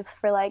breathe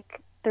for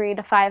like 3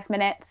 to 5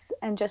 minutes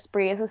and just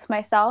breathe with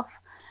myself.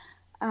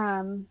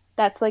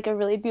 That's like a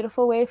really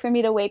beautiful way for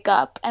me to wake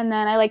up. And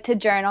then I like to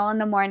journal in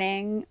the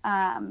morning.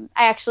 I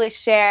actually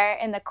share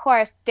in the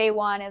course, day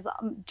one is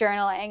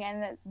journaling,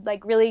 and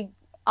like really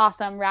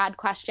awesome, rad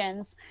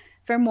questions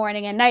for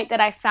morning and night that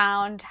I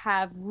found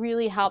have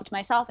really helped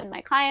myself and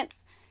my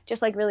clients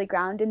just like really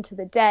ground into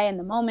the day and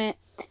the moment.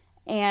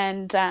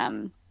 And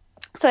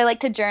so I like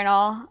to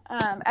journal.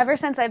 Ever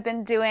since I've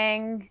been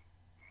doing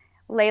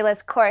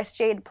Layla's course,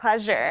 Jade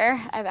Pleasure,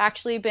 I've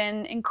actually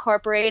been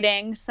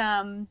incorporating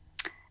some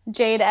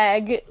jade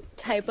egg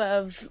type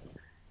of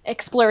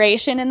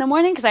exploration in the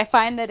morning, because I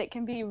find that it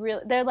can be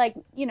real. They're like,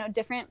 you know,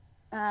 different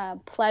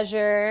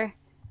pleasure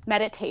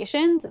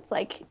meditations. It's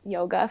like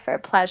yoga for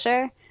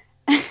pleasure.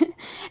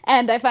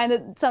 And I find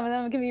that some of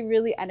them can be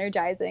really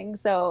energizing.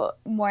 So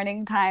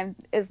morning time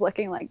is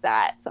looking like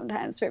that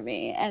sometimes for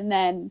me. And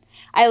then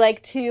I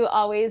like to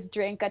always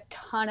drink a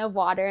ton of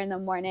water in the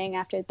morning.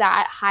 After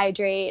that,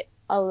 hydrate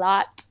a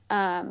lot,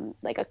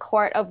 like a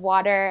quart of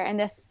water. And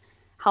this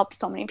helps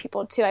so many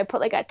people too. I put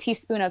like a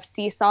teaspoon of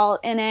sea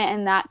salt in it,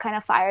 and that kind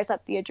of fires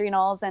up the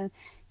adrenals and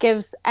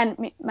gives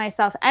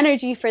myself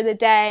energy for the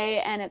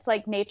day. And it's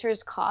like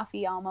nature's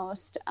coffee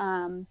almost.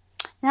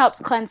 It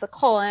helps cleanse the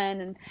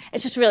colon, and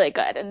it's just really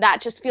good. And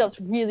that just feels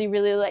really,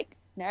 really like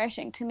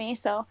nourishing to me.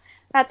 So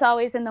that's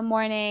always in the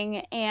morning.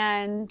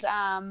 And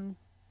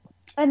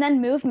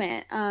then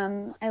movement.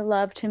 I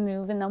love to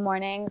move in the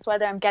mornings,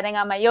 whether I'm getting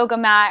on my yoga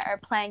mat or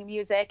playing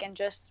music and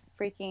just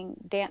freaking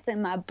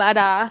dancing my butt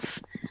off.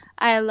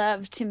 I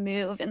love to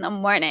move in the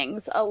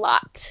mornings a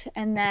lot.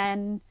 And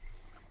then,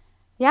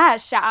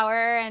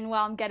 shower, and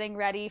while I'm getting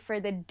ready for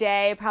the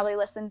day, probably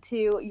listen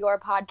to your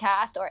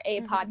podcast or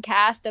a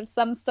podcast of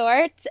some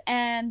sort.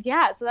 And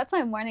so that's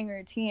my morning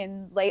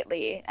routine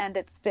lately, and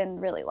it's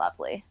been really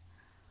lovely.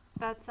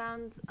 That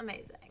sounds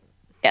amazing.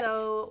 Yes.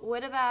 So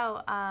what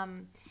about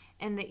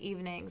in the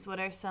evenings? What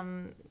are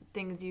some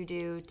things you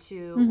do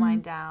to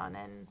wind down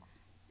and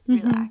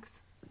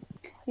relax?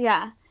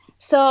 Yeah.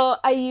 So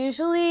I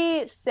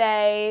usually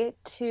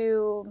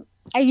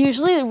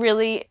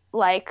really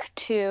like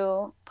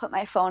to put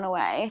my phone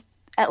away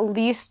at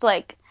least,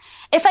 like,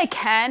 if I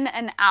can,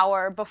 an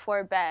hour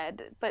before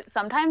bed. But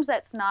sometimes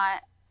that's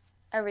not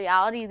a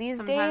reality these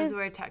days. Sometimes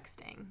we're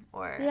texting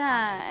or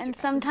and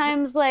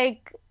sometimes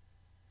like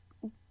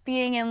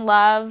being in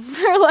love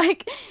or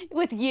like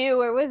with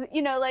you or with,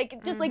 you know,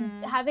 like just like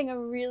having a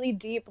really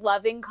deep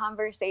loving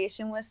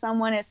conversation with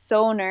someone is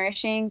so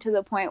nourishing, to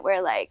the point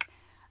where like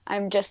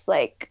I'm just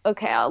like,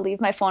 okay, I'll leave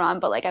my phone on,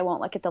 but like I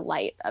won't look at the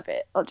light of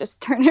it. I'll just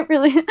turn it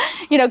really,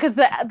 you know, because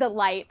the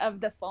light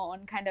of the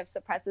phone kind of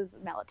suppresses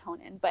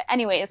melatonin. But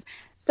anyways,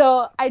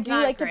 so it's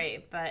not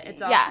great, but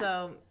it's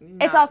also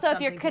something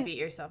if you're to beat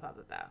yourself up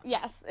about.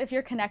 Yes, if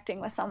you're connecting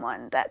with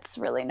someone that's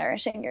really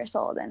nourishing your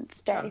soul, then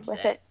stay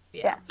with it.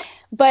 Yeah.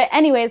 But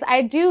anyways,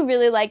 I do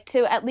really like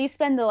to at least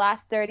spend the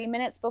last 30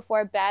 minutes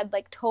before bed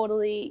like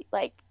totally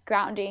like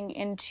grounding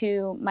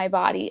into my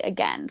body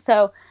again.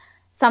 So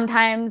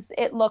sometimes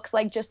it looks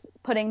like just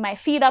putting my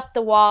feet up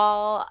the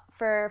wall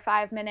for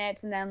 5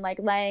 minutes and then like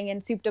laying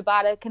in Supta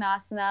Baddha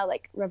Konasana,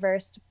 like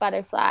reversed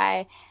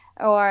butterfly,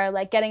 or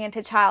like getting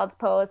into child's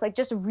pose, like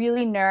just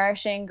really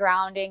nourishing,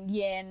 grounding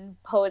yin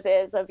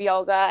poses of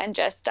yoga, and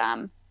just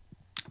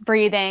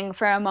breathing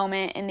for a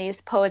moment in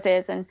these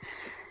poses and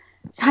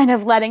kind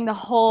of letting the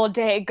whole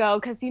day go.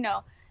 Because, you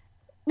know,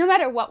 no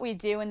matter what we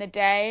do in the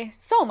day,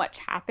 so much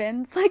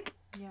happens. Like,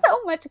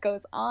 so much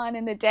goes on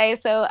in the day.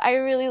 So I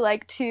really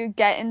like to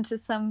get into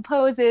some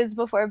poses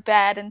before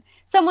bed. And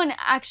someone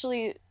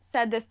actually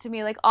said this to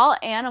me, like all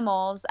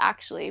animals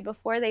actually,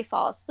 before they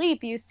fall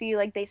asleep, you see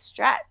like they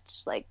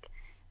stretch, like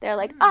they're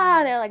like,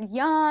 they're like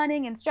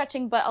yawning and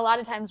stretching, but a lot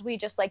of times we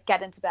just like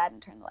get into bed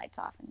and turn the lights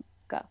off and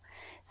go.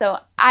 So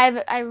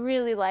I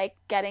really like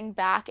getting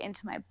back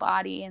into my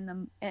body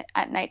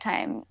at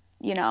nighttime,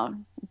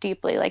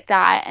 deeply like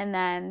that, and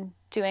then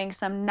doing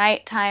some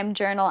nighttime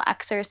journal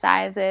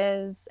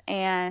exercises,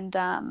 and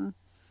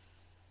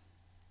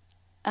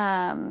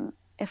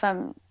if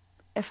I'm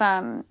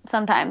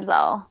sometimes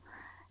I'll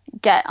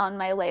get on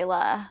my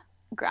Layla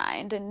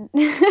grind and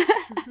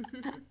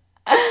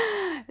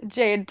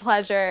Jade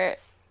Pleasure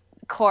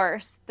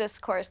this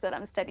course that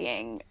I'm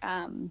studying.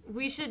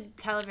 We should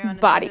tell everyone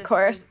body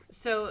course.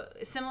 So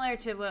similar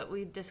to what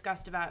we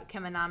discussed about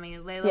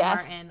Keminami, Layla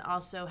Martin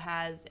also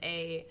has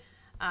a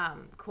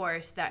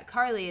course that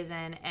Carly is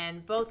in,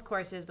 and both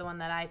courses, the one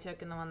that I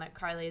took and the one that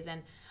Carly is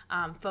in,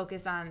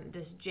 focus on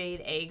this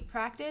jade egg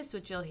practice,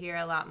 which you'll hear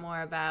a lot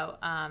more about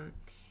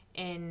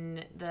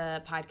in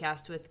the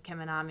podcast with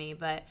Keminami.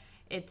 But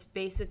it's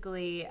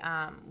basically,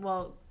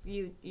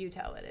 you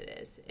tell what it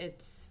is.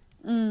 It's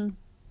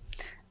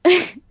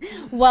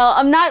well,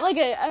 I'm not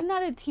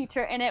a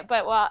teacher in it,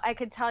 but I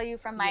could tell you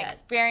from my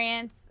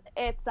experience,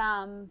 it's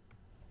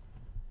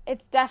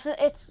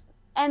definitely,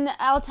 and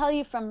I'll tell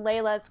you from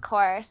Layla's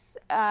course,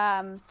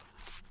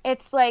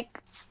 it's like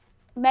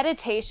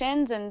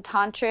meditations and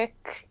tantric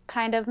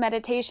kind of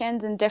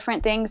meditations and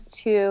different things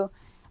to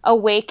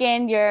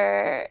awaken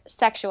your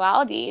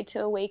sexuality, to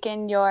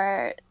awaken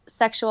your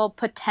sexual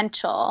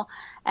potential,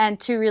 and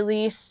to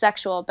release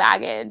sexual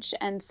baggage.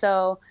 And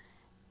so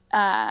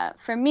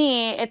for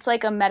me, it's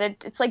like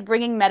it's like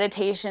bringing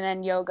meditation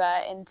and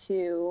yoga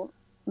into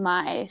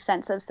my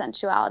sense of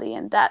sensuality,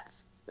 and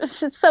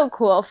it's so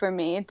cool for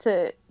me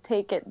to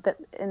take it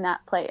in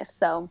that place.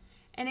 So,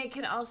 and it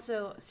can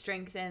also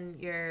strengthen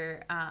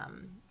your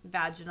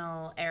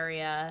vaginal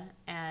area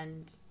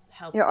and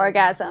help your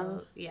orgasms.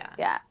 Muscles.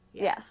 Yeah.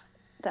 Yes,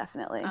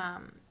 definitely.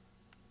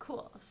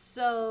 Cool.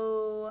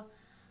 So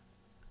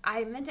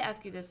I meant to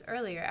ask you this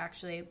earlier,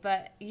 actually,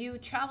 but you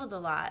traveled a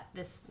lot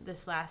this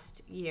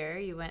last year.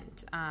 You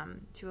went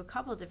to a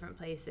couple different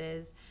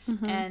places,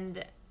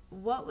 and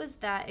what was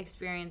that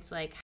experience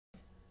like?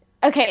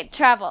 Okay,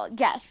 travel,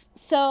 yes.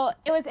 So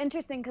it was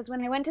interesting because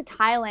when I went to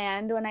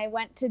Thailand, when I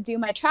went to do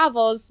my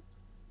travels,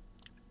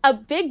 a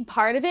big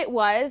part of it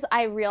was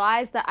I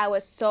realized that I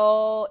was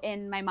so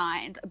in my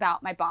mind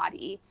about my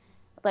body,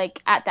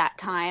 like at that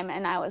time,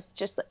 and I was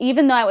just,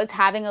 even though I was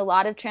having a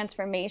lot of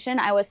transformation,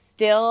 I was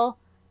still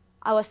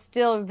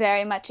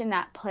very much in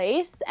that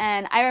place.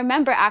 And I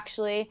remember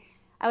actually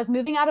I was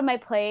moving out of my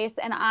place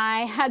and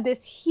I had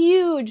this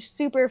huge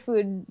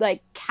superfood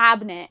like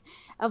cabinet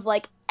of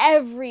like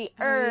every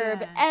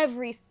herb,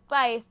 every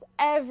spice,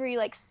 every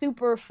like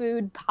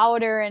superfood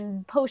powder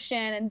and potion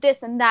and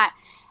this and that.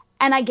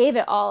 And I gave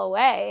it all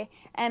away.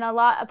 And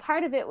a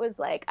part of it was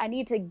like, I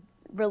need to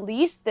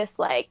release this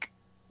like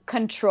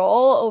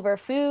control over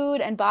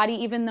food and body,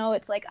 even though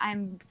it's like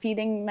I'm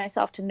feeding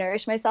myself to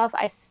nourish myself.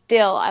 I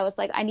was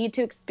like, I need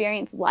to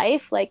experience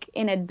life like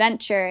in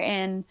adventure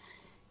and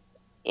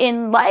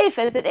in life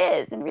as it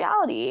is in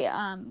reality,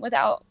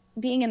 without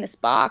being in this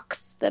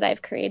box that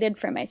I've created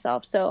for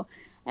myself. So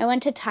I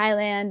went to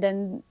Thailand,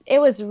 and it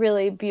was a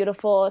really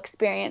beautiful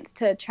experience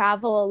to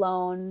travel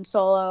alone,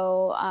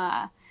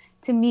 solo,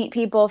 to meet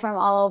people from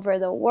all over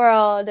the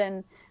world.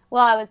 And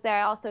while I was there,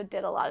 I also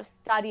did a lot of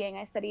studying.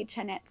 I studied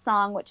Chenet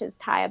Song, which is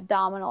Thai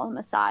abdominal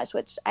massage,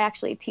 which I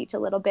actually teach a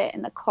little bit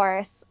in the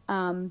course,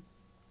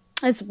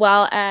 as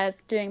well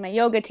as doing my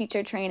yoga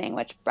teacher training,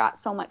 which brought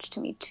so much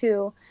to me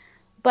too.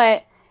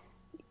 But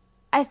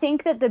I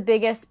think that the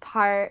biggest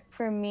part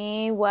for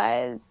me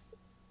was,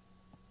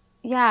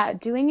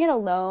 doing it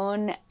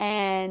alone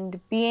and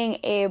being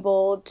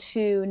able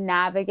to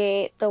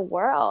navigate the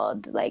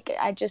world. Like,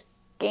 I just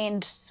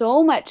gained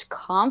so much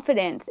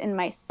confidence in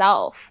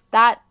myself.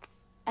 I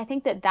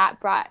think that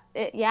brought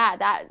it.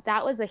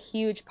 That was a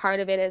huge part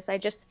of it, is I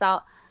just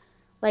felt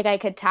like I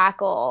could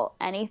tackle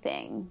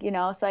anything,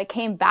 so I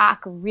came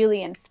back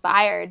really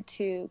inspired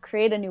to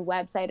create a new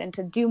website and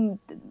to do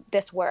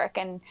this work.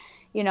 And,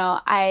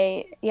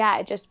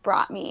 it just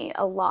brought me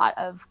a lot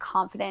of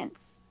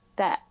confidence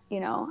that,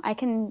 I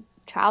can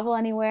travel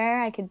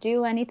anywhere. I could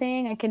do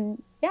anything. I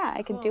can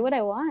do what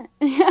I want.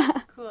 Yeah.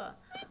 Cool.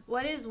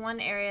 What is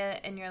one area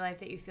in your life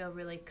that you feel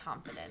really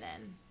confident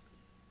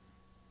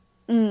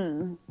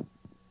in?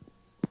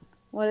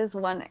 What is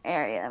one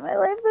area in my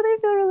life that I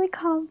feel really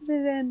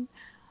confident in?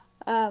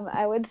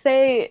 I would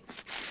say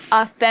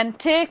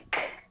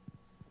authentic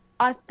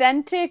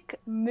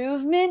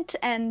movement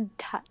and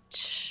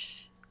touch.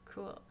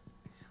 Cool.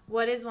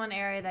 What is one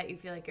area that you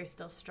feel like you're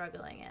still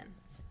struggling in?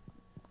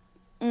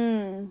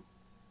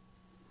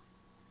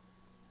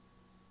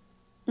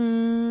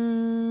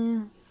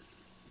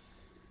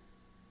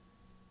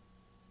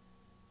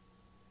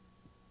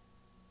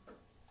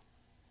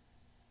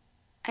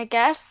 I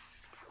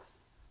guess,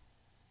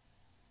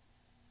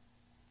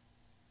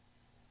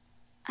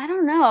 I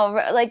don't know.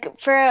 Like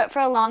for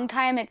a long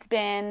time, it's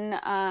been,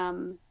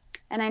 and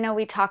I know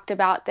we talked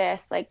about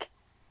this, like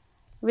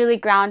really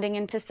grounding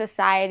into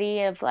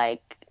society of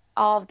like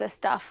all of the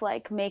stuff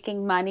like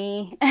making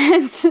money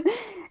and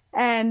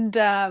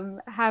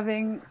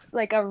having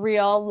like a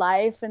real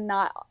life and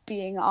not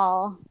being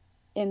all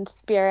in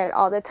spirit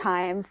all the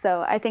time.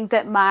 So I think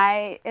that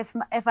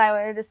if I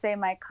were to say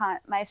my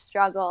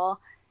struggle,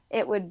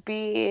 it would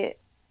be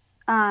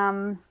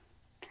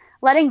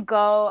letting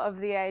go of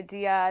the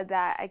idea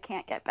that I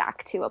can't get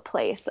back to a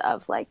place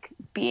of like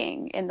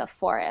being in the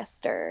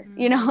forest or,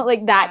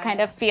 like that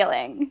kind of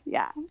feeling.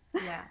 Yeah.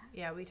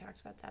 Yeah, we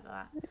talked about that a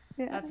lot.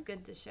 Yeah. That's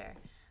good to share.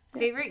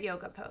 Favorite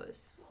yoga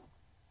pose?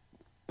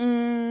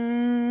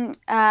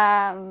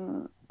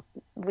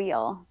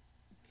 Wheel.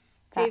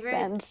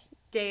 Favorite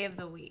day of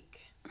the week?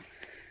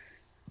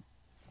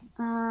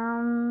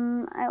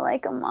 I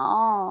like them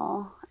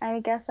all. I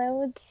guess I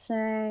would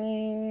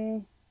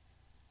say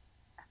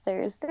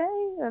Thursday?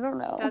 I don't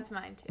know. That's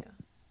mine too.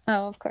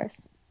 Oh, of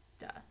course.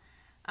 Duh.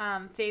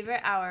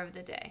 Favorite hour of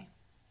the day?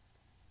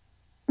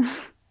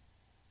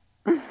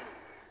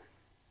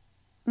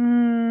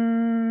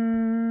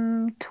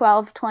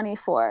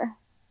 12:24.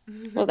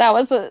 Well, that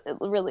was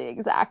really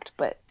exact,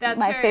 but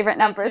my favorite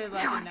number is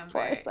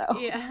 24. So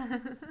yeah,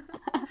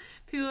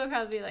 people would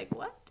probably be like,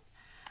 "What?"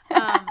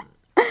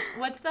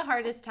 What's the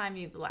hardest time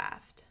you've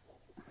laughed?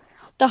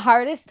 The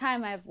hardest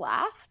time I've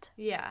laughed?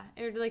 Yeah,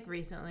 or like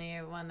recently,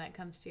 or one that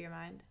comes to your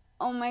mind.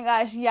 Oh my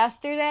gosh,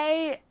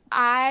 yesterday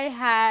I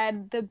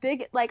had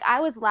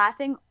I was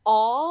laughing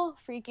all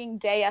freaking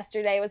day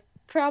yesterday. It was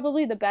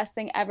probably the best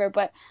thing ever,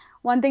 but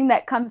one thing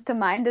that comes to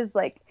mind is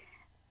like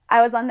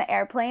I was on the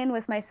airplane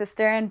with my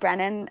sister and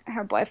Brennan,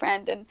 her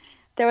boyfriend, and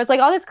there was like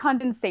all this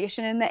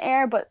condensation in the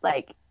air, but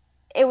like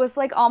it was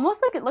like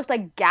almost like it looked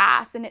like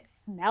gas and it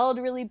smelled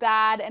really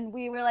bad, and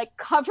we were like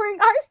covering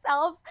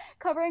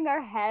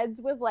our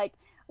heads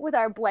with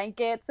our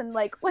blankets and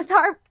like with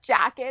our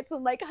jackets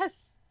and like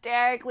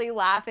hysterically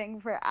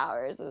laughing for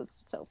hours. It was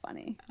so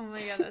funny. Oh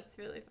my god, that's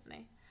really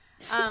funny.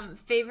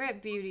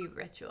 Favorite beauty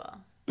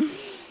ritual?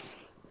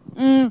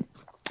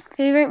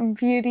 Favorite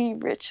beauty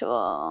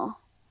ritual?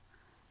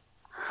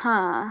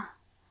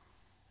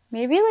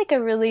 Maybe like a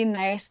really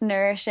nice,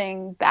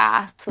 nourishing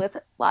bath with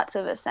lots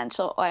of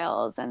essential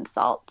oils and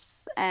salts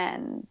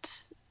and,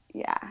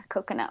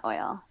 coconut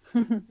oil.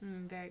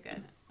 Very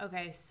good.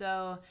 Okay,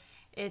 so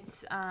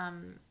it's,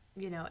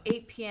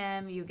 8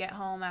 p.m. You get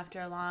home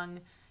after a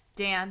long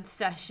dance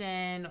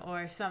session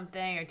or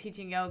something, or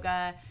teaching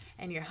yoga,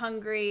 and you're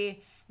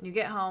hungry, and you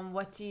get home.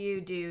 What do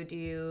you do? Do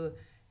you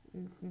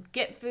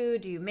get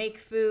food? Do you make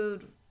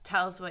food?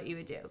 Tell us what you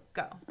would do.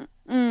 Go.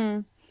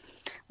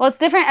 Well, it's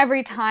different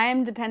every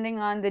time depending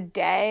on the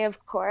day,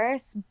 of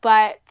course,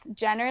 but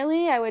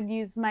generally I would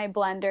use my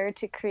blender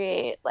to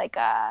create like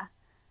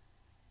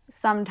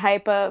some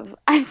type of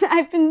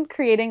I've been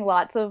creating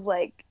lots of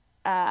like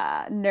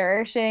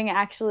nourishing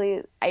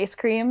actually ice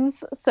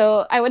creams.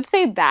 So I would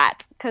say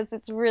that because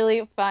it's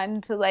really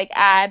fun to like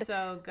add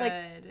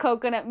like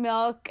coconut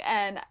milk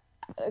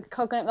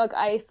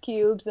ice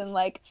cubes and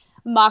like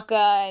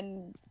maca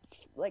and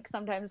like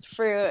sometimes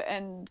fruit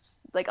and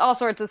like all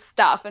sorts of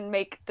stuff and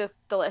make this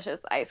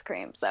delicious ice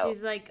cream. So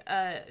she's like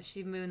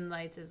she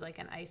moonlights as like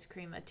an ice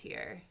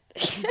cream-ateur.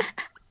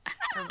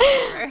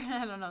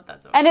 I don't know if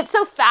that's and it's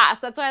so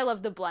fast. That's why I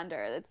love the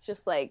blender. It's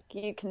just like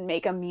you can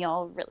make a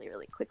meal really,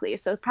 really quickly.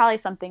 So probably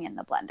something in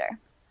the blender.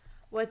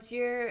 What's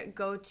your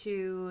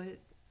go-to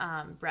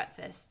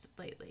breakfast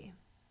lately?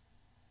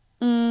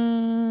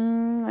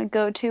 My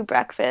go-to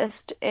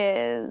breakfast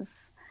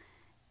is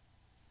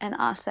an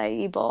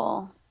acai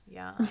bowl.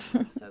 Yeah,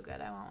 so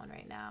good. I want one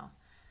right now.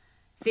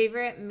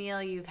 Favorite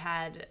meal you've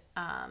had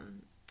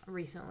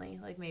recently,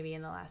 like maybe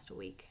in the last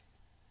week?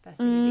 Best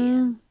that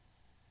you've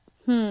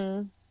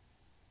eaten?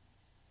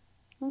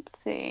 Let's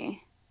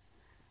see.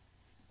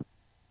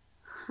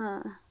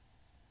 I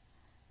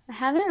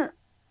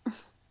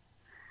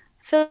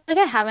feel like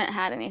I haven't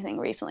had anything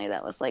recently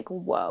that was like,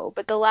 whoa.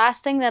 But the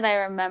last thing that I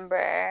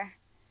remember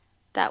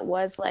that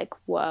was like,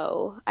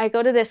 whoa. I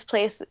go to this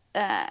place.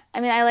 I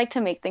like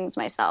to make things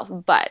myself,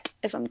 but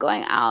if I'm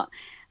going out,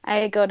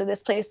 I go to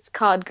this place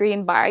called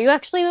Green Bar. You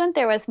actually went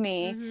there with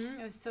me.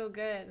 It was so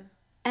good.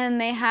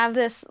 And they have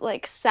this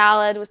like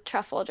salad with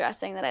truffle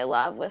dressing that I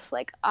love with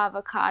like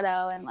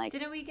avocado and like.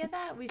 Didn't we get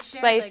that? We shared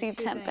spicy like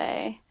 2 tempeh.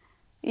 things.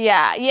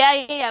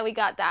 Yeah, we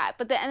got that.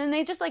 And then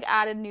they just like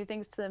added new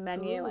things to the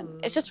menu. Ooh.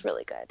 And it's just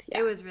really good. Yeah.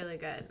 It was really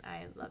good.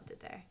 I loved it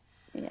there.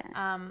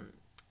 Yeah.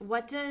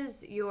 What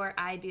does your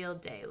ideal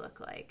day look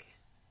like?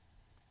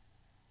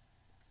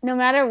 No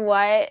matter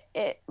what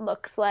it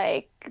looks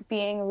like,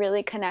 being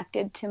really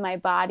connected to my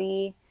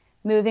body,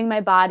 moving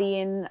my body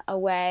in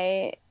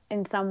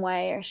some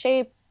way or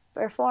shape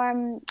or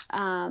form,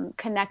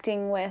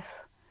 connecting with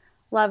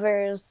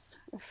lovers,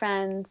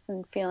 friends,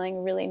 and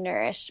feeling really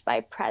nourished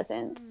by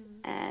presence.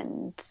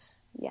 And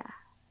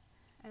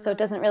so it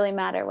doesn't really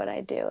matter what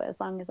I do as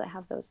long as I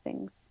have those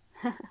things.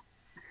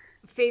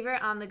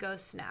 Favorite on-the-go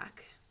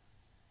snack?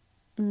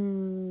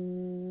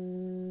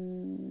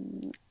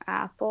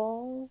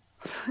 Apples.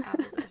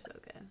 Apples are so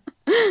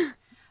good.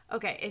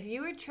 Okay, if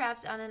you were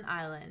trapped on an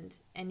island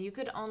and you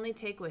could only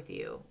take with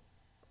you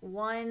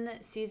one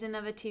season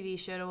of a TV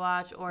show to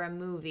watch or a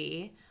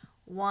movie,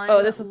 one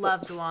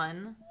loved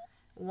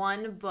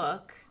one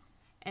book,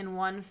 and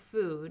one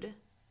food,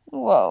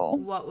 whoa,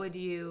 what would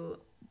you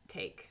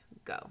take?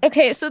 Go.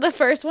 Okay, so the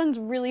first one's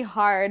really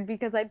hard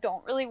because I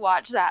don't really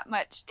watch that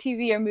much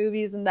TV or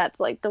movies, and that's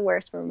like the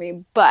worst for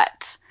me.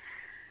 But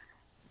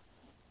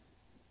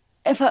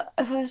if I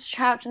was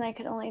trapped and I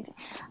could only,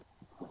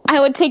 I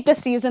would take the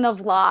season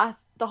of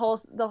Lost, the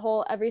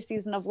whole every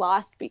season of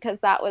Lost, because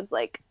that was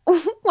like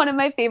one of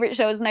my favorite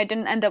shows, and I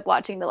didn't end up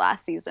watching the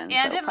last season.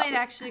 And so it might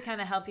actually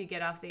kind of help you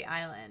get off the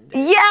island.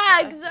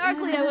 Yeah,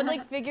 exactly. I would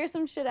like figure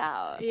some shit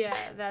out. Yeah,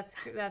 that's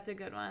a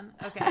good one.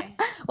 Okay.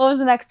 What was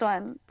the next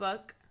one?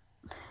 Book.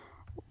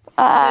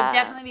 So it'd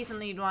definitely be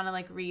something you'd want to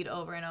like read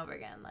over and over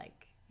again,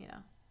 like, you know.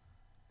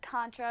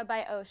 Tantra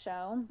by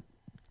Osho.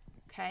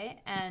 Okay,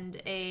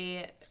 and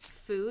a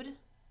food.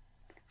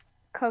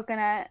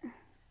 Coconut.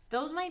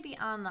 Those might be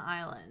on the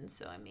island,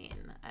 so I mean,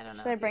 I don't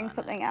know. Should I bring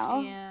something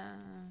else? Yeah.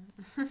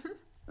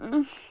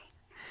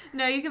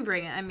 No, you can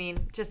bring it. I mean,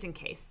 just in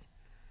case.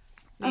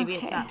 Maybe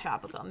it's not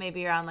tropical.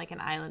 Maybe you're on like an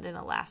island in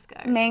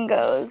Alaska.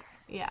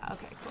 Mangoes. Yeah.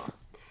 Okay.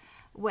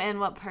 Cool. And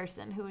what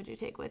person? Who would you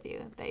take with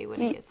you that you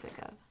wouldn't get sick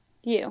of?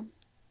 You.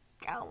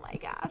 Oh my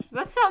gosh,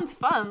 that sounds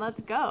fun.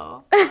 Let's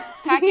go.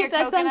 Pack your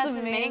coconuts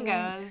and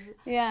mangoes.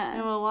 Yeah.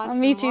 And we'll watch. I'll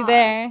meet you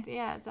there.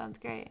 Yeah, it sounds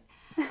great.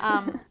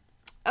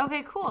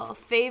 Okay, cool.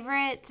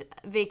 Favorite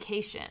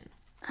vacation?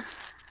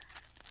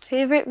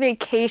 Favorite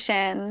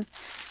vacation?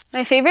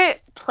 My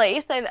favorite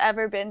place I've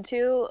ever been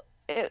to,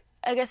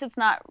 I guess it's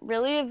not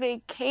really a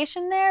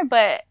vacation there,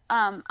 but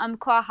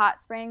Umpqua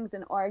Hot Springs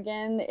in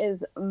Oregon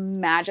is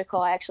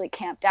magical. I actually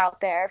camped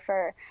out there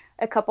for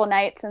a couple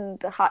nights in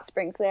the hot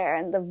springs there,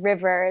 and the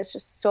river is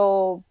just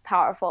so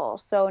powerful,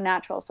 so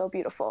natural, so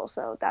beautiful.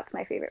 So that's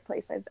my favorite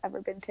place I've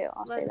ever been to.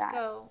 I'll say that. Let's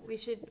go. We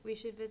should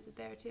visit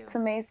there too. It's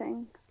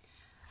amazing.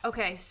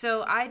 Okay,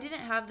 so I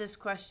didn't have this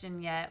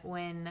question yet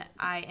when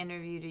I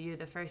interviewed you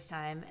the first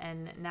time,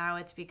 and now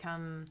it's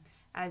become,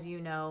 as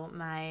you know,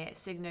 my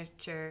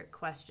signature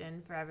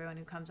question for everyone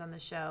who comes on the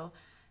show.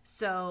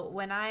 So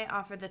when I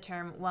offer the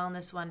term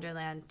wellness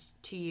wonderland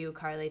to you,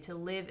 Carly, to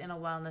live in a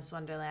wellness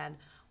wonderland,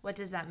 what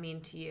does that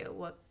mean to you?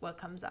 What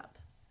comes up?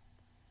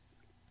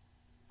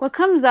 What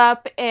comes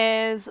up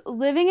is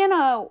living in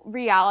a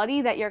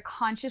reality that you're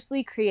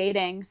consciously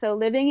creating. So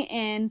living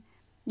in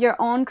your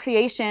own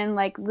creation,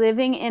 like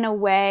living in a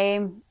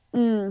way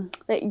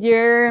that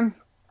you're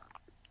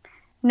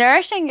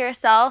nourishing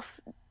yourself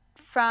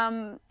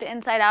from the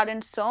inside out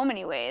in so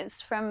many ways,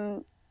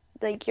 from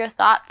like your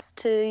thoughts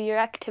to your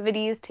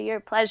activities to your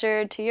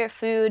pleasure to your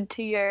food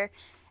to your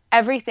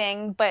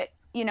everything, but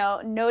you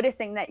know,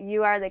 noticing that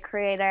you are the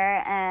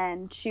creator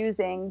and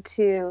choosing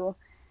to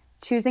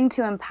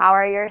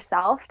empower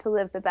yourself to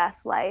live the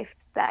best life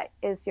that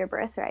is your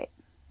birthright.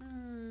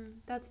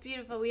 That's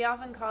beautiful. We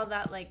often call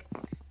that like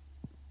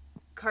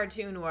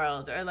cartoon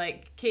world or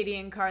like Katie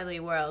and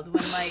Carly world,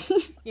 when like,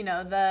 you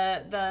know,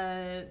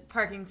 the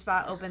parking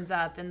spot opens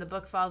up and the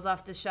book falls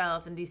off the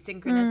shelf and these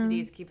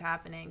synchronicities keep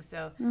happening.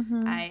 So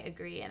I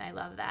agree, and I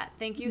love that.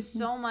 Thank you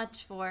so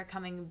much for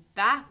coming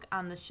back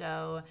on the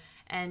show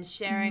and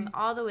sharing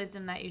all the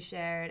wisdom that you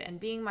shared and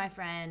being my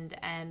friend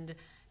and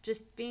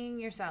just being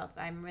yourself.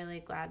 I'm really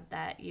glad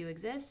that you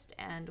exist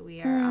and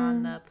we are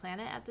on the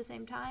planet at the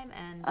same time,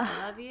 and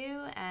I love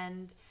you.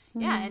 And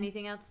yeah,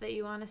 anything else that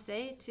you want to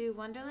say to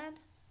Wonderland?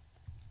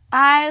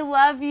 I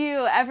love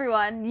you,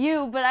 everyone.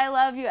 But I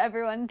love you,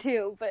 everyone,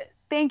 too. But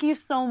thank you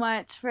so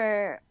much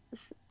for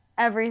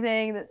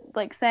everything,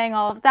 like saying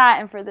all of that,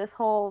 and for this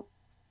whole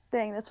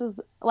thing. This was,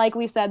 like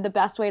we said, the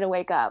best way to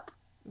wake up.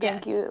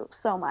 Thank you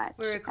so much.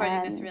 We're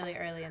recording this really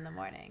early in the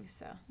morning,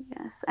 so.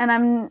 Yes,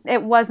 and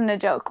it wasn't a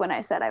joke when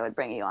I said I would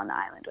bring you on the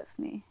island with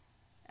me.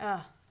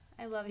 Oh,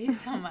 I love you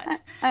so much.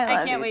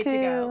 I can't wait too. to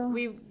go.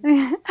 We'll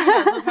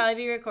probably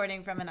be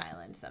recording from an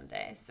island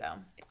someday, so.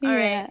 All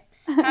right.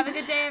 Have a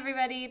good day,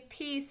 everybody.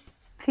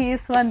 Peace.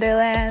 Peace,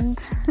 Wonderland.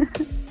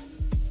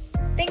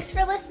 Thanks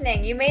for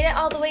listening. You made it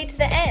all the way to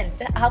the end.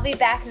 I'll be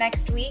back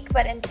next week,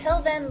 but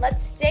until then,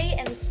 let's stay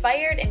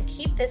inspired and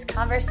keep this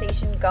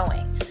conversation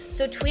going.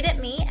 So tweet at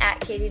me at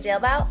Katie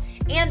Dalebout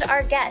and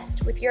our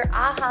guest with your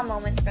aha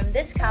moments from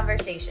this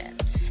conversation.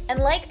 And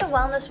like the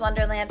Wellness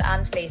Wonderland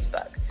on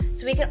Facebook,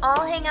 so we can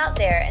all hang out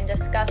there and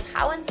discuss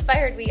how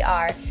inspired we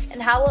are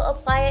and how we'll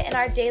apply it in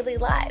our daily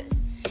lives.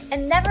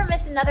 And never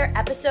miss another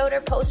episode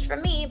or post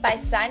from me by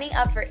signing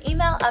up for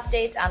email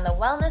updates on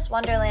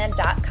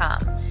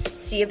thewellnesswonderland.com.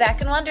 See you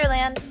back in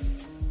Wonderland.